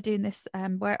remember doing this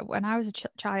when I was a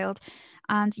child,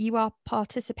 and you are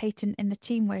participating in the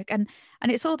teamwork, and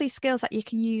it's all these skills that you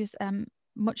can use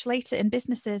much later in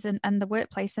businesses and the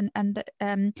workplace, and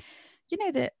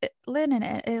that learning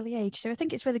at an early age. So I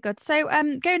think it's really good. So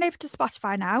going over to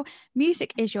Spotify now,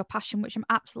 music is your passion, which I'm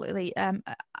absolutely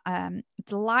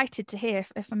delighted to hear,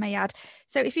 if I may add.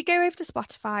 So if you go over to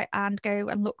Spotify and go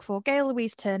and look for Gail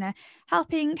Louise Turner,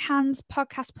 Helping Hands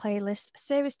podcast playlist,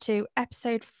 series 2,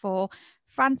 episode 4,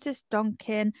 Francis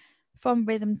Donkin from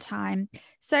Rhythm Time.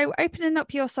 So opening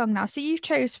up your song now. So you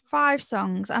chose 5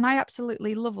 songs and I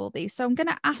absolutely love all these. So I'm going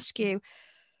to ask you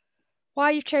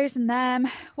why you've chosen them,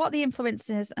 what the influence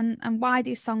is, and why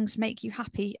these songs make you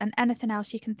happy, and anything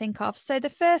else you can think of. So the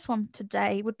first one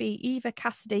today would be Eva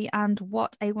Cassidy and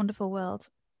What a Wonderful World.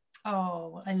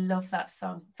 Oh, I love that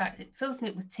song. In fact, it fills me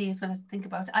up with tears when I think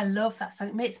about it. I love that song.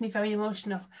 It makes me very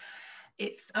emotional.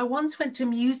 I once went to a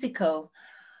musical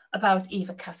about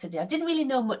Eva Cassidy. I didn't really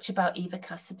know much about Eva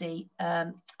Cassidy.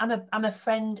 I'm a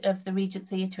friend of the Regent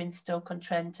Theatre in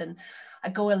Stoke-on-Trent, and I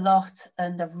go a lot,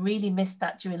 and I've really missed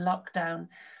that during lockdown.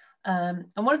 And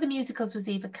one of the musicals was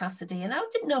Eva Cassidy, and I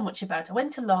didn't know much about it. I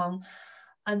went along,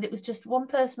 and it was just one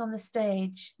person on the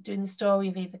stage doing the story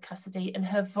of Eva Cassidy, and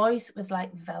her voice was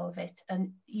like velvet.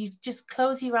 And you just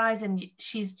close your eyes, and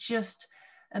she's just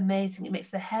amazing. It makes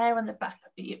the hair on the back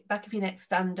of your neck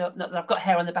stand up. Not that I've got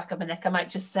hair on the back of my neck, I might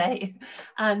just say.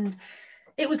 And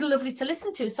it was lovely to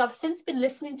listen to. So I've since been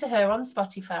listening to her on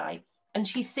Spotify, and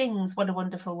she sings What a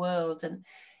Wonderful World. And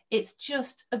it's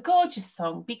just a gorgeous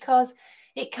song because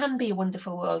it can be a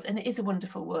wonderful world, and it is a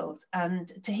wonderful world.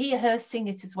 And to hear her sing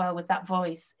it as well with that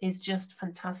voice is just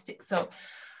fantastic. So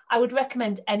I would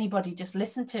recommend anybody just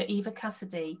listen to Eva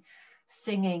Cassidy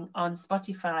singing on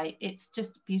Spotify. It's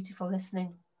just beautiful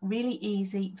listening, really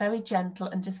easy, very gentle,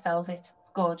 and just velvet.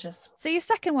 It's gorgeous. So your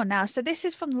second one now, so this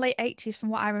is from the late 80s from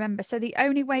what I remember. So The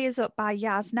Only Way Is Up by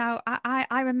Yaz. Now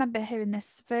I remember hearing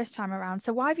this first time around.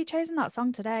 So why have you chosen that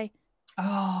song today?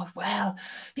 Oh, well,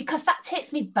 because that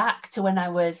takes me back to when I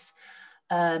was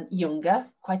younger,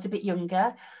 quite a bit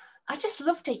younger. I just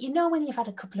loved it. You know, when you've had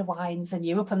a couple of wines and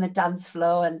you're up on the dance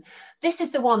floor, and this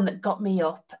is the one that got me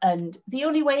up, and the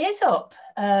only way is up.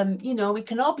 You know, we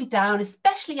can all be down,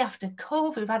 especially after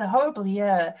COVID. We've had a horrible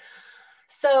year.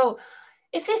 So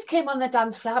if this came on the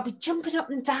dance floor, I'd be jumping up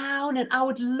and down, and I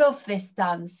would love this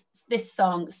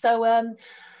song. So I kind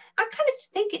of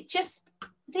think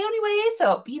the only way is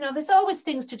up. You know, there's always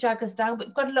things to drag us down, but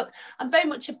we've got to look. I'm very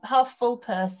much a half full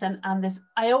person, and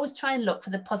I always try and look for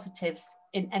the positives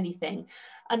in anything.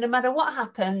 And no matter what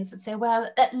happens, I say, well,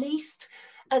 at least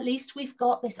we've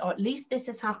got this, or at least this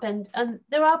has happened. And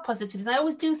there are positives. I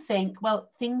always do think, well,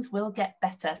 things will get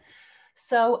better.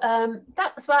 So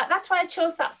that's why I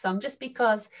chose that song, just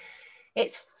because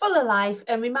it's full of life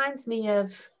and reminds me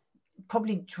of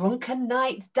probably drunken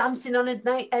nights, dancing on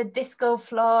a disco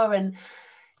floor, and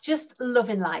just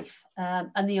loving life.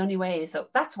 And the only way is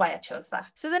up. That's why I chose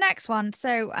that. So the next one.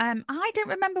 So I don't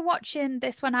remember watching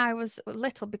this when I was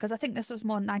little, because I think this was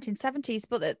more 1970s.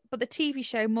 But the TV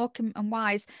show Morecambe and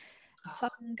Wise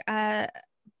song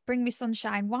Bring Me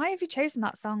Sunshine. Why have you chosen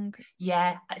that song?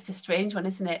 Yeah, it's a strange one,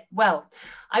 isn't it? Well,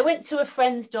 I went to a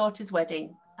friend's daughter's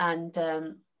wedding, and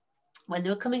when they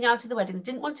were coming out of the wedding, they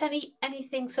didn't want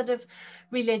anything sort of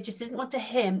religious. They didn't want a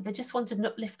hymn. They just wanted an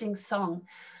uplifting song.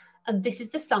 And this is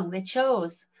the song they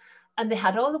chose. And they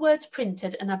had all the words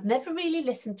printed, and I've never really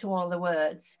listened to all the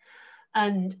words.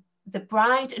 And the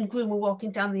bride and groom were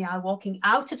walking down the aisle, walking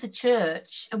out of the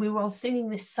church, and we were all singing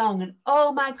this song. And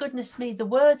oh my goodness me, the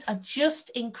words are just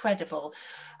incredible.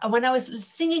 And when I was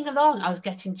singing along, I was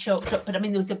getting choked up. But I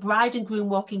mean, there was a bride and groom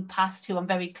walking past who I'm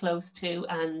very close to,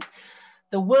 and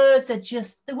the words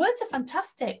are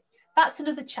fantastic. That's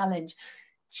another challenge.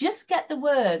 Just get the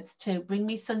words to Bring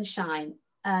Me Sunshine,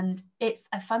 and it's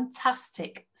a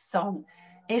fantastic song.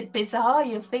 It's bizarre.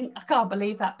 You think, I can't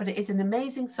believe that, but it is an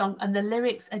amazing song. And the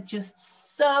lyrics are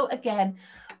just so, again,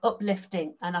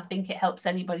 uplifting. And I think it helps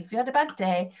anybody. If you had a bad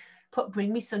day, put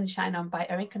Bring Me Sunshine on by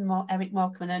Eric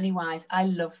Morecambe and Ernie Wise. I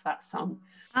love that song.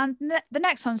 And the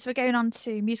next one, so we're going on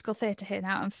to musical theatre here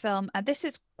now and film. And this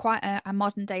is quite a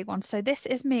modern day one. So this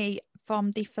is Me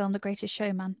from the film The Greatest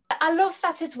Showman. I love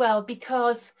that as well,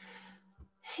 because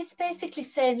it's basically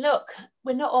saying, look,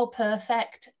 we're not all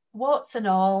perfect, warts and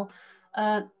all.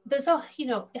 There's all, you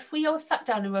know, if we all sat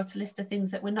down and wrote a list of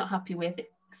things that we're not happy with,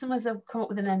 some of us have come up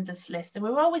with an endless list, and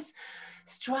we're always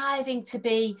striving to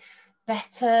be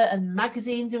better, and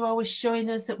magazines are always showing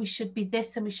us that we should be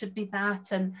this and we should be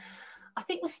that. And I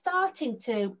think we're starting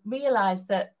to realise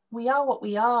that we are what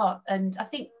we are. And I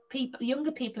think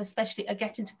younger people especially, are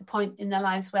getting to the point in their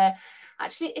lives where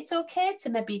actually it's okay to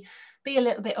maybe be a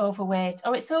little bit overweight,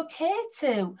 or it's okay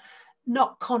to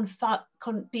not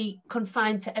be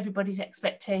confined to everybody's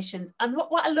expectations. And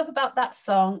what I love about that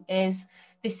song is,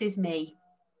 this is me.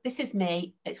 this is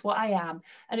me, it's what I am.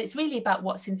 And it's really about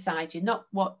what's inside you, not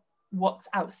what's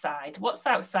outside. What's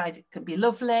outside, it can be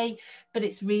lovely, but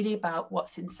it's really about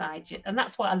what's inside you. And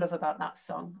that's what I love about that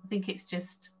song. I think it's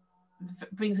just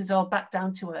brings us all back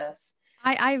down to earth.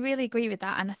 I really agree with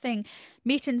that. And I think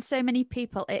meeting so many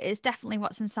people, it is definitely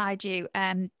what's inside you.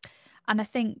 And I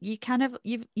think you kind of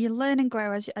you learn and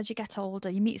grow as you get older.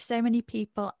 You meet so many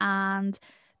people, and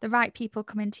the right people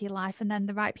come into your life, and then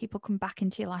the right people come back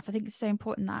into your life. I think it's so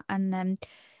important that, and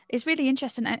it's really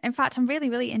interesting. In fact, I'm really,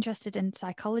 really interested in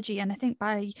psychology, and I think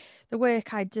by the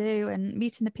work I do and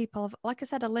meeting the people, like I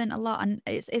said, I learned a lot, and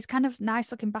it's kind of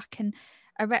nice looking back in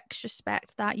a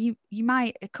retrospect that you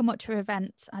might come up to an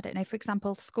event, I don't know, for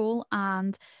example, school,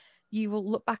 and you will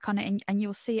look back on it and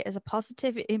you'll see it as a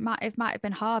positive. It might have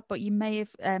been hard, but you may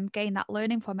have gained that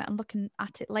learning from it and looking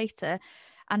at it later.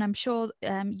 And I'm sure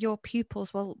your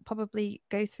pupils will probably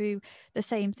go through the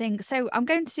same thing. So I'm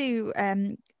going to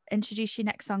introduce your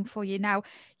next song for you. Now,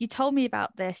 you told me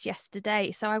about this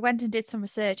yesterday, so I went and did some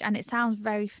research, and it sounds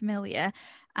very familiar.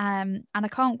 And I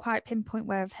can't quite pinpoint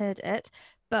where I've heard it,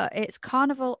 but it's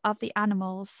Carnival of the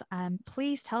Animals.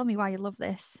 Please tell me why you love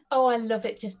this. Oh, I love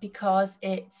it just because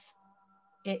it's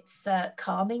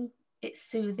calming, it's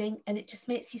soothing, and it just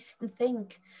makes you sit and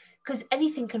think. Because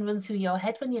anything can run through your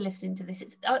head when you're listening to this.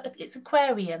 It's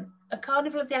Aquarium. A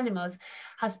Carnival of the Animals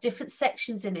has different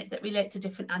sections in it that relate to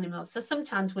different animals. So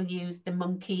sometimes we'll use the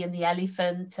monkey and the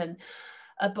elephant, and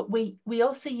but we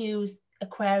also use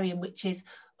Aquarium, which is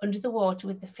under the water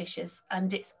with the fishes,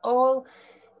 and it's all.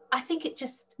 I think it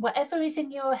just whatever is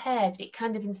in your head, it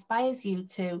kind of inspires you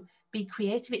to be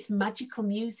creative. It's magical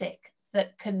music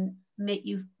that can make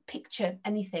you picture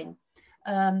anything.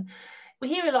 We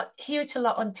hear it a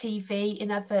lot on TV in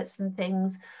adverts and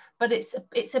things, but it's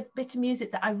a bit of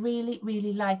music that I really,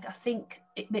 really like. I think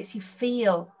it makes you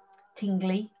feel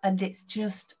tingly, and it's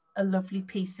just a lovely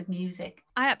piece of music.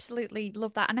 I absolutely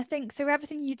love that. And I think through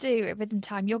everything you do at Rhythm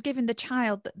Time, you're giving the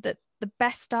child the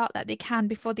best start that they can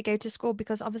before they go to school,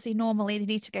 because obviously normally they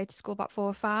need to go to school about 4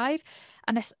 or 5.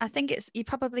 And I think it's you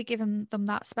probably given them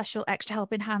that special extra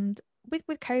helping hand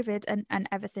with COVID and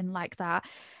everything like that.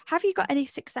 Have you got any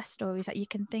success stories that you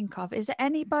can think of? Is there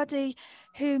anybody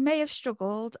who may have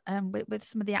struggled with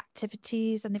some of the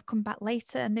activities, and they've come back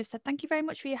later and they've said, thank you very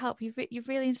much for your help. You've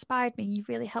really inspired me. You've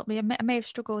really helped me. I may have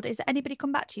struggled. Is there anybody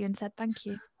come back to you and said thank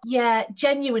you? Yeah,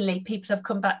 genuinely, people have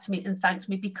come back to me and thanked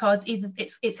me because either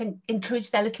it's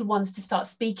encouraged their little ones to start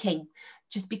speaking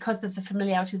just because of the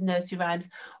familiarity with nursery rhymes,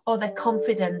 or their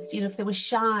confidence. You know, if they were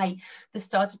shy, they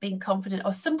started being confident.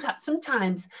 Or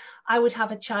sometimes I would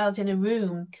have a child in a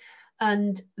room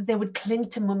and they would cling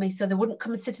to mummy, so they wouldn't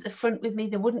come and sit at the front with me.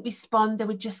 They wouldn't respond. They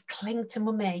would just cling to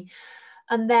mummy.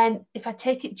 And then if I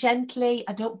take it gently,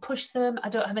 I don't push them. I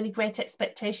don't have any great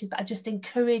expectations, but I just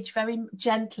encourage very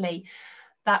gently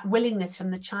that willingness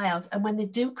from the child. And when they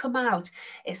do come out,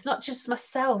 it's not just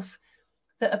myself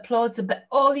that applauds them, but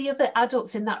all the other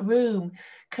adults in that room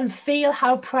can feel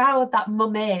how proud that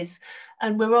mum is.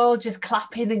 And we're all just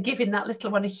clapping and giving that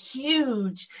little one a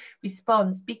huge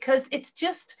response, because it's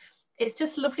just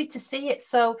lovely to see it.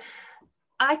 So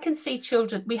I can see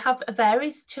children, we have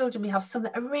various children, we have some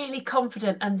that are really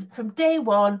confident, and from day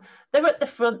one, they're at the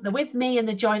front, they're with me and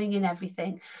they're joining in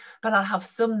everything. But I have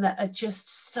some that are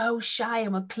just so shy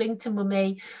and will cling to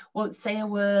mummy, won't say a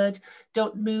word,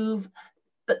 don't move.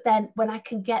 But then when I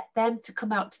can get them to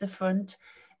come out to the front,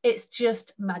 it's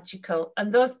just magical.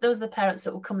 And those are the parents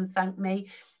that will come and thank me.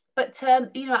 But,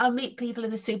 you know, I'll meet people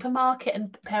in the supermarket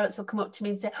and parents will come up to me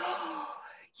and say, oh,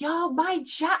 yeah, my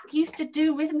Jack used to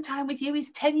do Rhythm Time with you.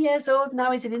 He's 10 years old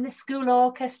now. He's in the school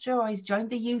orchestra, or he's joined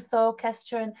the youth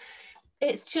orchestra. And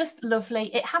it's just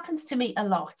lovely. It happens to me a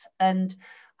lot. And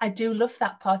I do love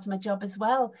that part of my job as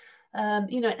well.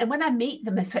 You know, and when I meet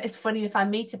them, it's funny if I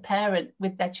meet a parent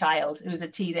with their child who's a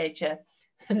teenager,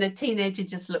 and the teenager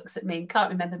just looks at me and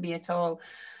can't remember me at all.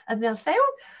 And they'll say,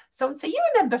 oh, so you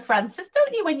remember Frances,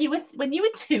 don't you, when you were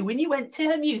 2, when you went to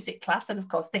her music class? And of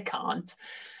course they can't.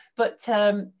 But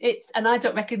and I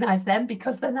don't recognize them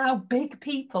because they're now big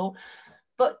people.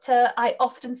 But I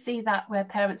often see that where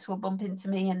parents will bump into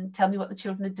me and tell me what the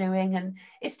children are doing. And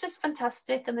it's just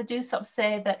fantastic. And they do sort of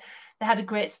say that they had a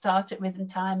great start at Rhythm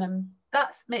Time. And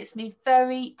that makes me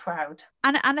very proud.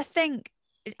 And I think,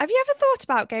 have you ever thought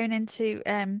about going into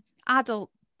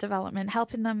adult development,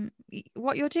 helping them,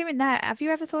 what you're doing there? Have you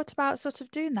ever thought about sort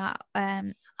of doing that I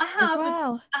have. as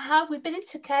well? I have. We've been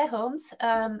into care homes.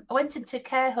 I went into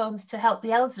care homes to help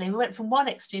the elderly. We went from one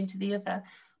extreme to the other.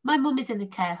 My mum is in a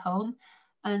care home,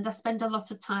 and I spend a lot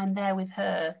of time there with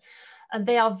her. And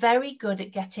they are very good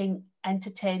at getting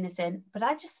entertainers in. But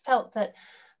I just felt that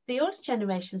the older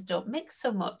generations don't mix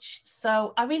so much.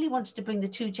 So I really wanted to bring the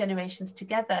two generations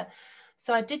together.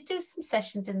 So I did do some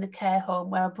sessions in the care home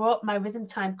where I brought my Rhythm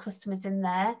Time customers in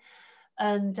there,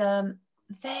 and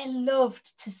they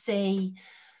loved to see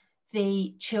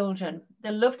the children.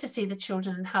 They loved to see the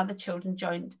children and how the children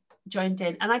joined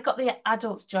in. And I got the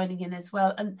adults joining in as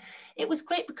well. And it was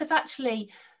great because actually,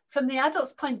 from the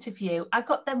adults' point of view, I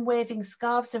got them waving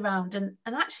scarves around. And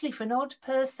actually, for an older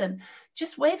person,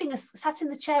 just sat in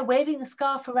the chair, waving a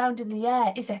scarf around in the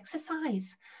air is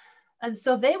exercise. And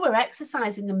so they were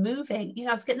exercising and moving. You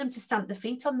know, I was getting them to stamp their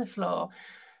feet on the floor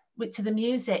to the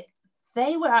music.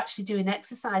 They were actually doing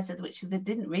exercises, which they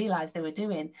didn't realize they were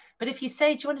doing. But if you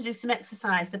say, do you want to do some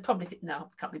exercise? They probably think, no,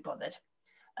 can't be bothered.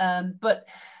 But,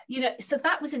 you know, so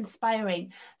that was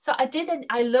inspiring. So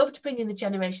I loved bringing the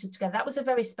generations together. That was a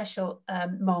very special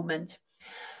moment.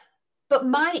 But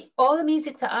all the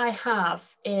music that I have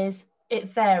it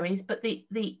varies, but the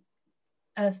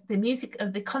music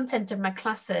and the content of my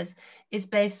classes is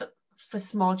based for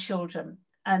small children.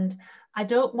 And I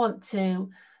don't want to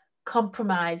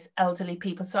compromise elderly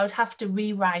people. So I would have to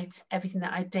rewrite everything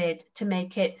that I did to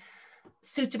make it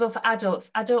suitable for adults.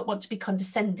 I don't want to be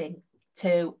condescending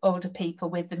to older people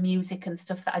with the music and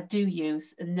stuff that I do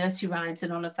use, and nursery rhymes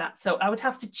and all of that. So I would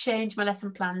have to change my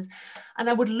lesson plans, and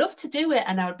I would love to do it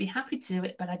and I would be happy to do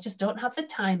it, but I just don't have the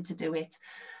time to do it.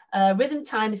 Rhythm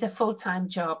Time is a full-time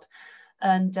job.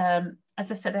 And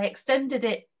as I said, I extended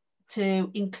it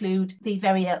to include the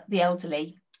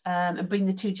elderly and bring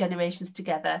the two generations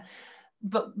together.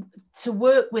 But to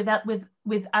work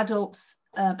with adults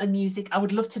and music, I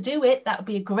would love to do it. That would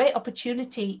be a great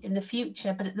opportunity in the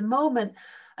future. But at the moment,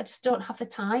 I just don't have the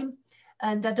time.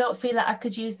 And I don't feel like I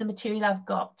could use the material I've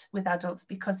got with adults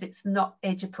because it's not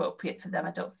age appropriate for them,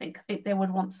 I don't think. I think they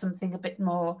would want something a bit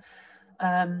more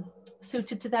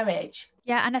suited to their age.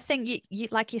 Yeah, and I think you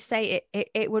like you say,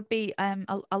 it would be a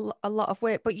lot of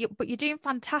work, but you're doing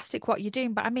fantastic what you're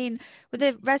doing. But I mean, with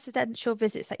the residential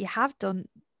visits that you have done,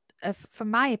 from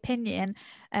my opinion,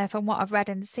 from what I've read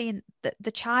and seen, that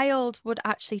the child would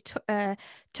actually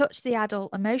touch the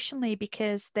adult emotionally,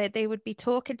 because they would be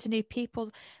talking to new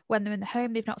people when they're in the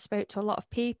home. They've not spoke to a lot of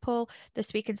people. They're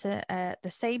speaking to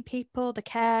the same people, the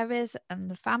carers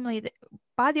and the family.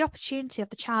 By the opportunity of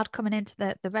the child coming into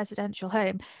the residential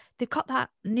home, they've got that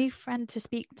new friend to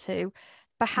speak to.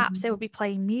 Perhaps they will be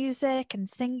playing music and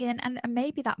singing, and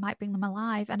maybe that might bring them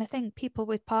alive. And I think people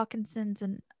with Parkinson's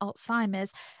and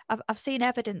Alzheimer's, I've seen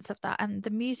evidence of that, and the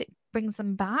music brings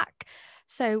them back.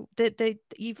 So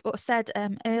you've said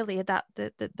earlier that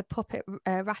the puppet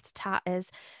Rat-a-tat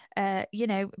is,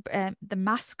 the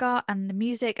mascot and the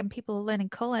music, and people are learning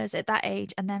colours at that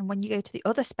age. And then when you go to the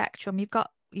other spectrum, you've got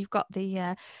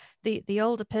the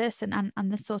older person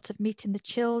and the sort of meeting the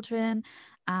children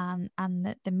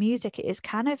and the music. It is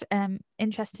kind of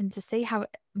interesting to see how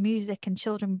music and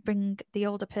children bring the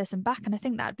older person back, and I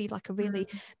think that'd be like a really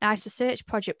nice research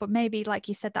project. But maybe, like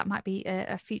you said, that might be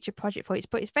a future project for you,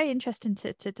 but it's very interesting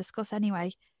to discuss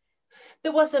anyway.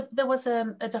 There was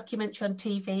a documentary on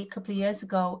TV a couple of years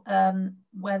ago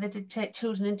where they did take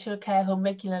children into a care home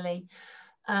regularly,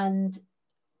 and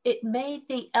it made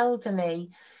the elderly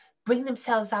bring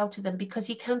themselves out of them, because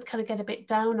you can kind of get a bit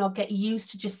down or get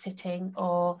used to just sitting,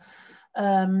 or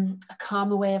a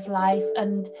calmer way of life.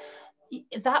 And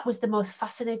that was the most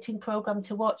fascinating program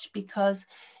to watch, because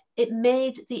it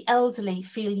made the elderly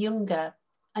feel younger.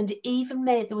 And it even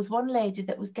made, there was one lady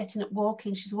that was getting up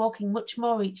walking. She's walking much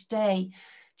more each day,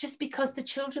 just because the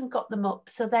children got them up.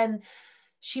 So then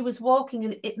she was walking,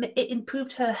 and it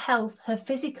improved her health, her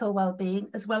physical well-being,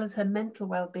 as well as her mental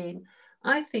well-being.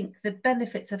 I think the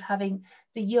benefits of having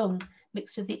the young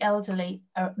mixed with the elderly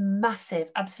are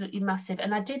massive, absolutely massive.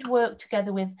 And I did work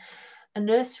together with a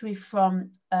nursery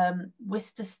from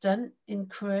Wisterston in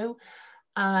Crewe,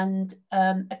 and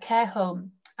a care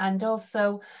home. And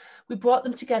also we brought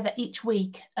them together each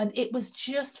week, and it was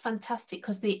just fantastic,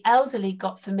 because the elderly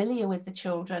got familiar with the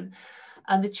children,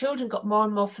 and the children got more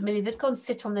and more familiar. They'd go and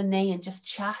sit on the knee and just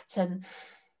chat and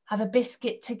have a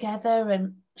biscuit together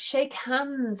and shake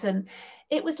hands. And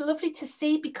it was lovely to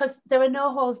see, because there are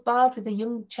no holes barred with a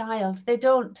young child. They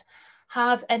don't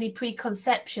have any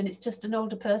preconception. It's just an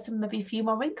older person, maybe a few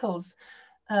more wrinkles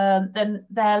than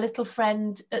their little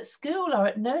friend at school or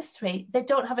at nursery. They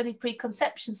don't have any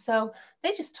preconceptions, so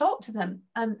they just talk to them.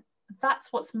 And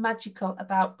that's what's magical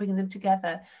about bringing them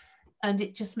together. And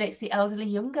it just makes the elderly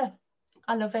younger.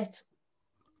 I love it.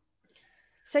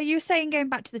 So you were saying, going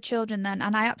back to the children then,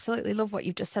 and I absolutely love what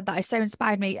you've just said. That has so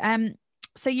inspired me.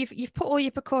 so you've put all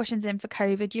your precautions in for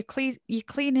COVID. You're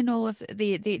cleaning all of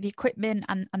the equipment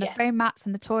and the Yeah. foam mats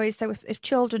and the toys. So if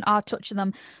children are touching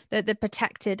them, they're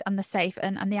protected and they're safe,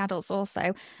 and the adults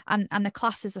also. And the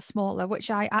classes are smaller, which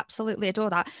I absolutely adore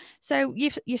that. So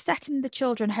you're setting the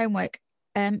children homework.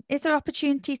 Is there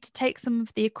opportunity to take some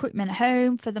of the equipment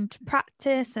home for them to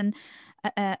practice and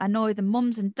annoy the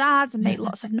mums and dads and make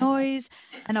lots of noise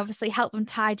and obviously help them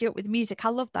tidy up with music? I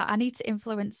love that. I need to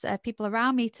influence people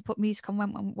around me to put music on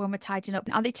when we're tidying up.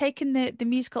 Are they taking the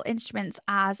musical instruments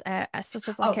as a sort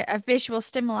of like Oh, a visual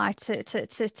stimuli to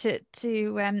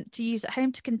use at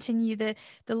home to continue the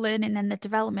learning and the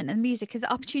development and music? Is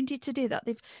there opportunity to do that?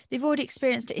 They've already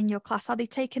experienced it in your class. Are they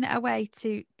taking it away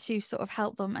to sort of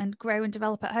help them and grow and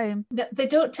develop at home? they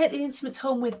don't take the instruments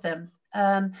home with them.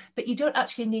 But you don't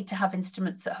actually need to have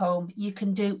instruments at home. You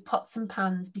can do pots and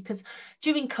pans, because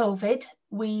during COVID,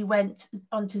 we went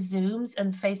onto Zooms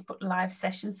and Facebook Live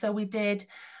sessions. So we did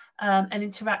an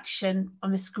interaction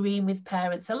on the screen with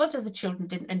parents. A lot of the children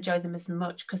didn't enjoy them as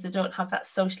much because they don't have that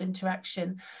social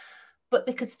interaction. But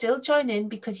they could still join in,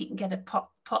 because you can get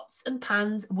pots and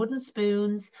pans, wooden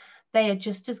spoons. They are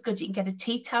just as good. You can get a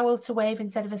tea towel to wave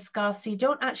instead of a scarf. So you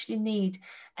don't actually need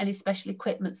any special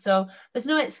equipment. So there's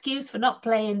no excuse for not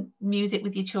playing music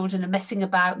with your children and messing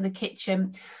about in the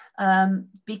kitchen,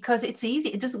 because it's easy.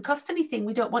 It doesn't cost anything.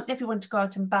 We don't want everyone to go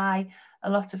out and buy a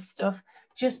lot of stuff.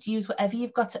 Just use whatever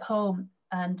you've got at home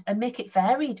and make it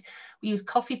varied. We use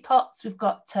coffee pots. We've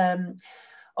got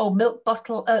milk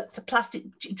bottle,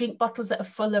 plastic drink bottles that are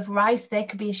full of rice. There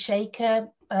could be a shaker.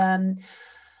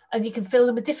 And you can fill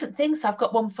them with different things. So I've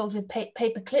got one filled with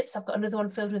paper clips. I've got another one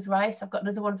filled with rice. I've got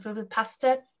another one filled with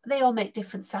pasta. They all make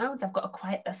different sounds. I've got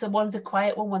so one's a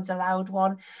quiet one, one's a loud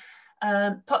one.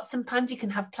 Pots and pans, you can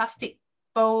have plastic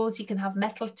bowls, you can have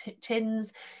metal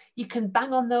tins. You can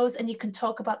bang on those, and you can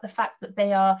talk about the fact that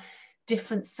they are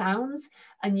different sounds,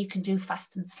 and you can do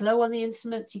fast and slow on the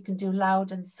instruments. You can do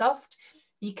loud and soft.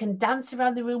 You can dance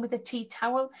around the room with a tea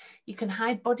towel. You can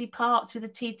hide body parts with a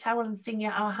tea towel and sing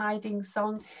our hiding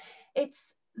song.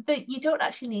 It's that you don't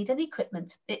actually need any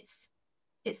equipment. It's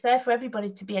there for everybody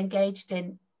to be engaged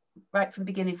in right from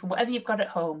the beginning, from whatever you've got at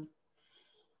home.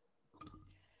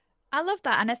 I love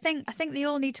that, and I think they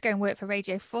all need to go and work for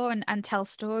Radio 4 and tell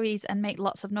stories and make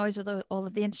lots of noise with all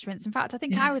of the instruments. In fact, I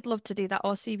think I would love to do that,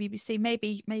 or CBBC.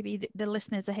 Maybe the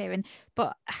listeners are hearing,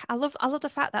 but I love the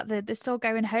fact that they're still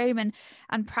going home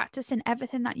and practicing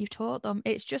everything that you've taught them.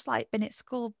 It's just like being at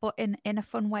school, but in a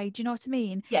fun way. Do you know what I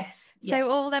mean? Yes. So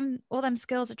all them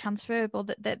skills are transferable.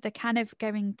 That they're kind of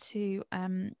going to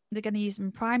they're going to use them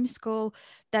in primary school.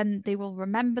 Then they will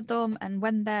remember them, and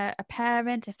when they're a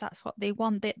parent, if that's what they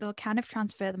want, they'll kind of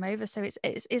transfer them over. So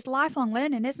it's lifelong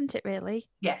learning, isn't it, really?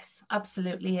 Yes,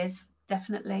 absolutely is.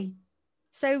 Definitely.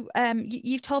 So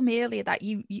you've told me earlier that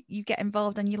you get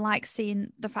involved and you like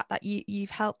seeing the fact that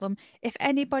you've helped them. If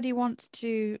anybody wants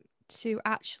to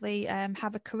actually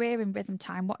have a career in Rhythm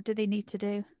Time, what do they need to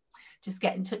do? Just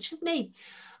get in touch with me.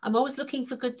 I'm always looking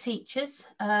for good teachers,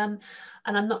 and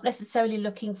I'm not necessarily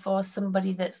looking for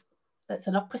somebody that's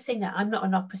an opera singer. I'm not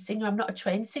an opera singer. I'm not a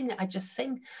trained singer. I just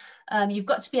sing. You've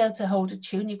got to be able to hold a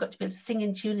tune. You've got to be able to sing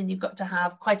in tune, and you've got to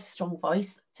have quite a strong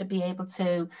voice to be able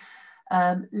to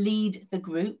lead the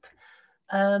group.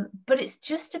 But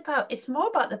it's more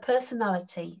about the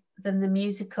personality than the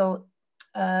musical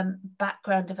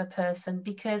background of a person,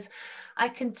 because I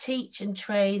can teach and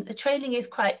train. The training is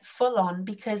quite full on,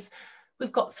 because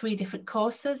we've got 3 different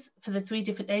courses for the 3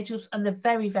 different age groups, and they're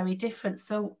very, very different.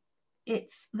 So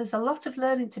there's a lot of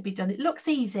learning to be done. It looks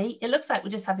easy. It looks like we're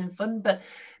just having fun, but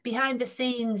behind the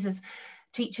scenes, there's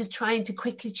teachers trying to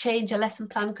quickly change a lesson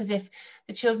plan, because if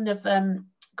the children have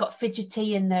got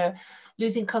fidgety and they're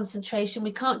losing concentration,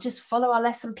 we can't just follow our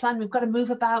lesson plan. We've got to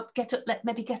move about,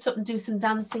 maybe get up and do some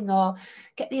dancing, or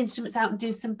get the instruments out and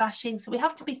do some bashing. So we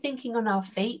have to be thinking on our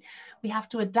feet. We have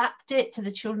to adapt it to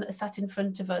the children that are sat in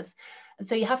front of us. And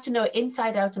so you have to know it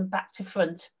inside out and back to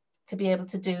front to be able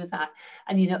to do that.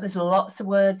 And there's lots of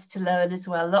words to learn as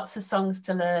well, lots of songs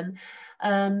to learn.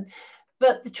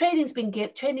 But the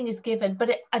training is given, but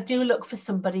I do look for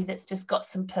somebody that's just got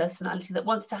some personality, that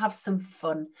wants to have some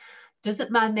fun,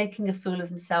 doesn't mind making a fool of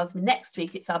themselves. Next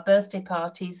week, it's our birthday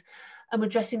parties, and we're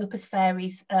dressing up as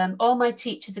fairies. All my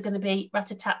teachers are going to be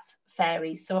Rat-a-Tat's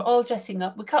fairies. So we're all dressing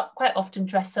up. We can't quite often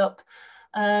dress up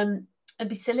and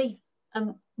be silly.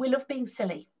 And we love being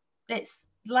silly.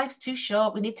 Life's too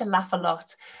short. We need to laugh a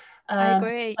lot. I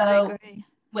agree.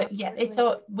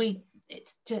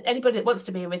 It's just anybody that wants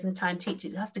to be a Rhythm Time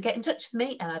teacher has to get in touch with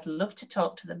me, and I'd love to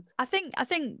talk to them. I think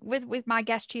with my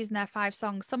guests choosing their 5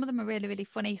 songs, some of them are really, really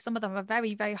funny. Some of them are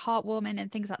very, very heartwarming and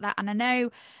things like that. And I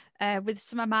know with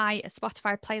some of my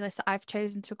Spotify playlists that I've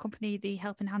chosen to accompany the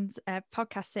Helping Hands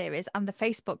podcast series and the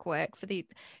Facebook work for the,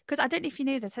 because I don't know if you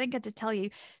knew this, I think I did tell you.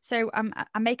 So I'm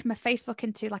making my Facebook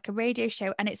into like a radio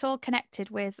show, and it's all connected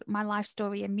with my life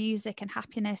story and music and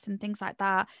happiness and things like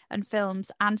that, and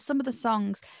films. And some of the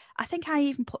songs, I think I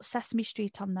even put Sesame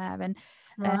Street on there, and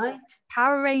Right.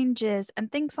 Power Rangers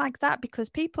and things like that, because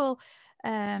people,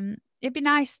 it'd be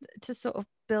nice to sort of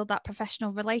build that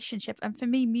professional relationship. And for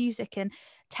me, music and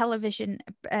television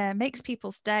makes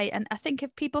people's day. And I think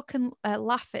if people can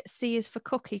laugh at C is for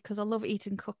cookie, because I love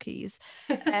eating cookies,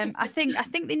 I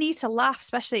think they need to laugh,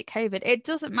 especially at COVID. It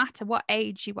doesn't matter what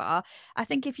age you are. I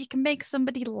think if you can make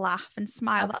somebody laugh and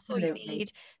smile, that's all you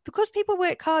need, because people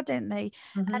work hard, don't they?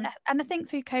 Mm-hmm. And I think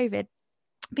through COVID,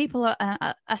 people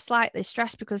are slightly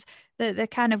stressed because they're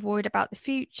kind of worried about the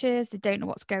futures. They don't know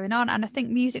what's going on, and I think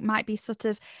music might be sort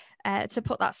of to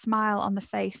put that smile on the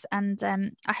face. And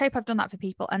I hope I've done that for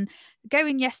people. And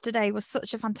going yesterday was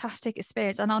such a fantastic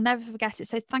experience, and I'll never forget it.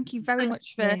 So thank you very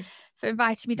much for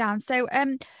inviting me down. So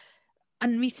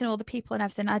and meeting all the people and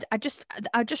everything. I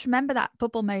just remember that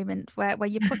bubble moment where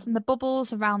you're putting the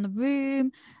bubbles around the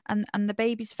room, and the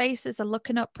babies' faces are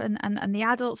looking up, and the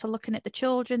adults are looking at the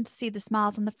children to see the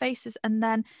smiles on the faces, and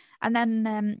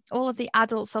then all of the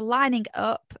adults are lining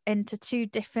up into two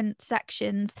different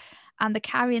sections, and they're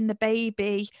carrying the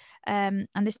baby, and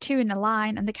there's two in a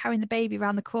line, and they're carrying the baby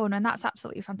around the corner, and that's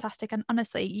absolutely fantastic. And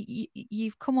honestly,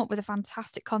 you've come up with a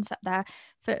fantastic concept there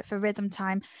for Rhythm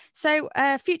Time. So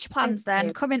future plans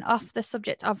then, coming off the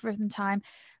subject of Rhythm Time,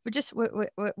 we're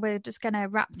just going to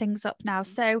wrap things up now.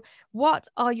 So what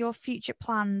are your future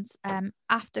plans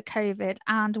after COVID,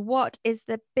 and what is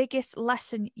the biggest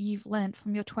lesson you've learned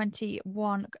from your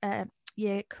 21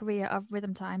 year career of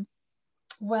Rhythm Time?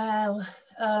 Well,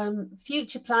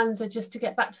 future plans are just to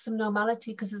get back to some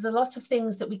normality, because there's a lot of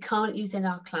things that we can't use in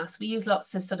our class. We use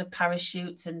lots of sort of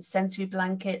parachutes and sensory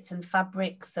blankets and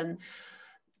fabrics and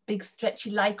big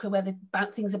stretchy lycra where the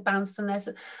things are bounced on there.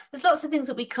 So there's lots of things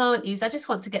that we can't use. I just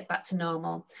want to get back to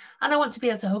normal, and I want to be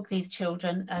able to hug these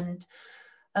children and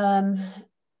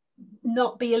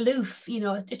not be aloof. You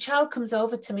know, a child comes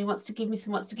over to me, wants to give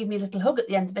me a little hug at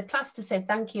the end of the class to say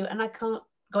thank you, and I can't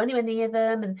go anywhere near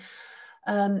them, and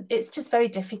it's just very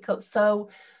difficult. So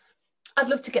I'd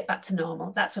love to get back to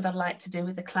normal. That's what I'd like to do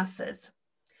with the classes.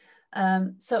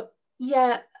 So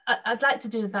yeah, I'd like to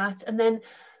do that. And then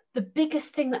the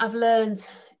biggest thing that I've learned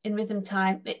in Rhythm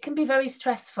Time, it can be very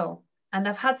stressful. And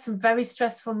I've had some very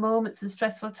stressful moments and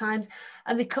stressful times,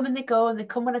 and they come and they go, and they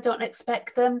come when I don't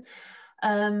expect them.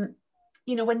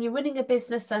 You know, when you're running a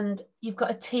business and you've got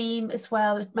a team as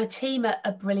well, my team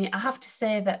are brilliant. I have to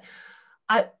say that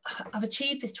I've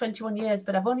achieved this 21 years,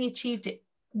 but I've only achieved it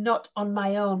not on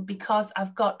my own, because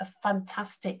I've got a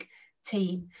fantastic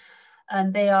team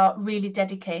and they are really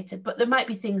dedicated. But there might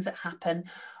be things that happen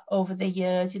over the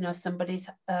years, you know, somebody's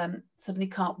suddenly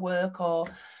can't work, or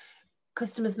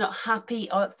customers not happy,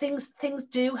 or things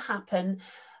do happen,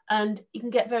 and it can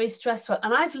get very stressful.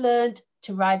 And I've learned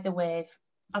to ride the wave.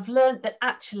 I've learned that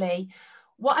actually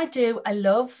what I do, I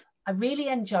love, I really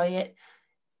enjoy it,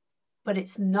 but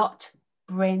it's not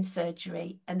brain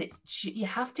surgery. And you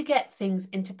have to get things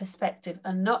into perspective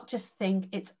and not just think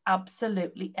it's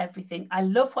absolutely everything. I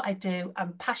love what I do.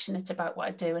 I'm passionate about what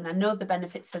I do, and I know the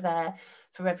benefits are there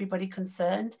for everybody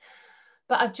concerned.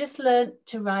 But I've just learned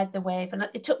to ride the wave, and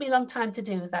it took me a long time to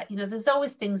do that. You know, there's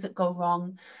always things that go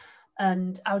wrong,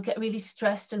 and I would get really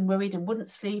stressed and worried and wouldn't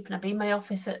sleep, and I'd be in my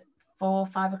office at 4 or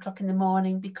 5 o'clock in the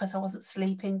morning because I wasn't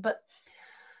sleeping. But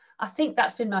I think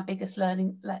that's been my biggest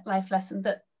life lesson,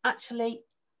 that actually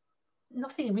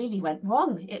nothing really went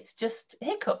wrong. It's just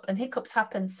hiccup, and hiccups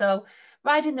happen. So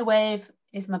riding the wave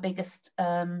is my biggest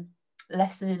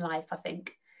lesson in life, I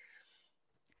think.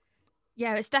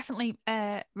 Yeah, it's definitely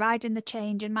riding the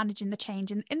change and managing the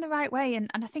change in the right way. And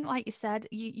I think, like you said,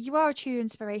 you are a true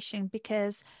inspiration,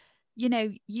 because you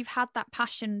know, you've had that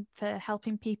passion for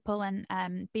helping people and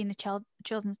being a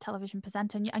children's television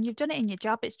presenter, and you've done it in your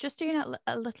job. It's just doing it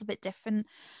a little bit different,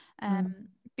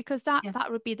 because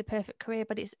that would be the perfect career,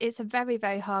 but it's a very,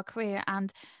 very hard career.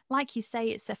 And like you say,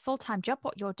 it's a full-time job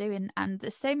what you're doing, and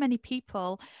there's so many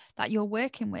people that you're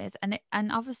working with, and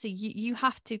obviously you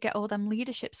have to get all them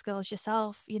leadership skills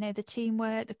yourself, you know, the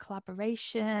teamwork, the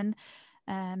collaboration,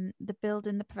 the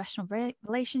building the professional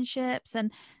relationships,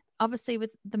 and obviously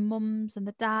with the mums and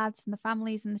the dads and the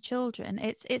families and the children,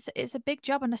 it's a big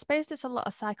job. And I suppose there's a lot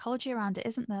of psychology around it,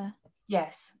 isn't there?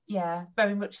 Yes, yeah,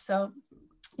 very much so.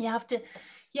 You have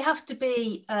to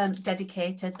be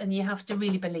dedicated, and you have to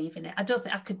really believe in it. I don't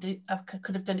think I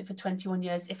could have done it for 21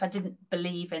 years if I didn't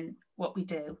believe in what we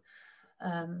do.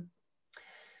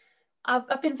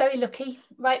 I've been very lucky,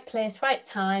 right place, right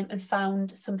time, and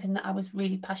found something that I was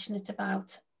really passionate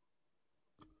about.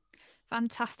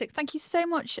 Fantastic. Thank you so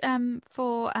much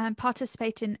for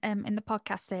participating in the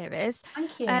podcast series.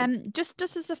 Thank you. Just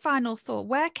as a final thought,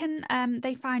 where can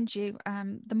they find you,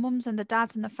 the mums and the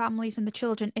dads and the families and the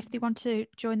children, if they want to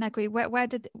join their group? Where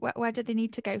do they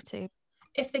need to go to?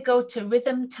 If they go to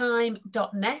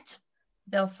rhythmtime.net,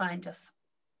 they'll find us.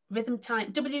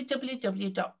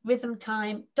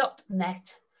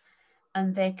 www.rhythmtime.net,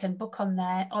 and they can book on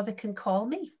there, or they can call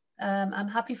me. I'm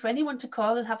happy for anyone to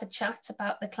call and have a chat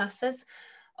about the classes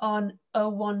on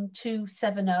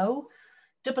 01270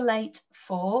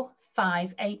 884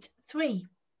 583.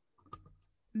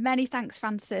 Many thanks,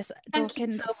 Frances Thank you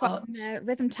Dawkin so from much.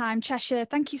 Rhythm Time Cheshire.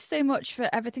 Thank you so much for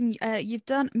everything you've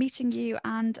done, meeting you,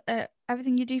 and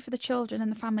everything you do for the children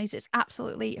and the families. It's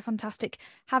absolutely fantastic.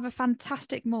 Have a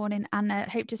fantastic morning, and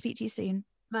hope to speak to you soon.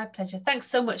 My pleasure. Thanks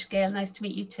so much, Gail. Nice to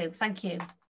meet you too. Thank you.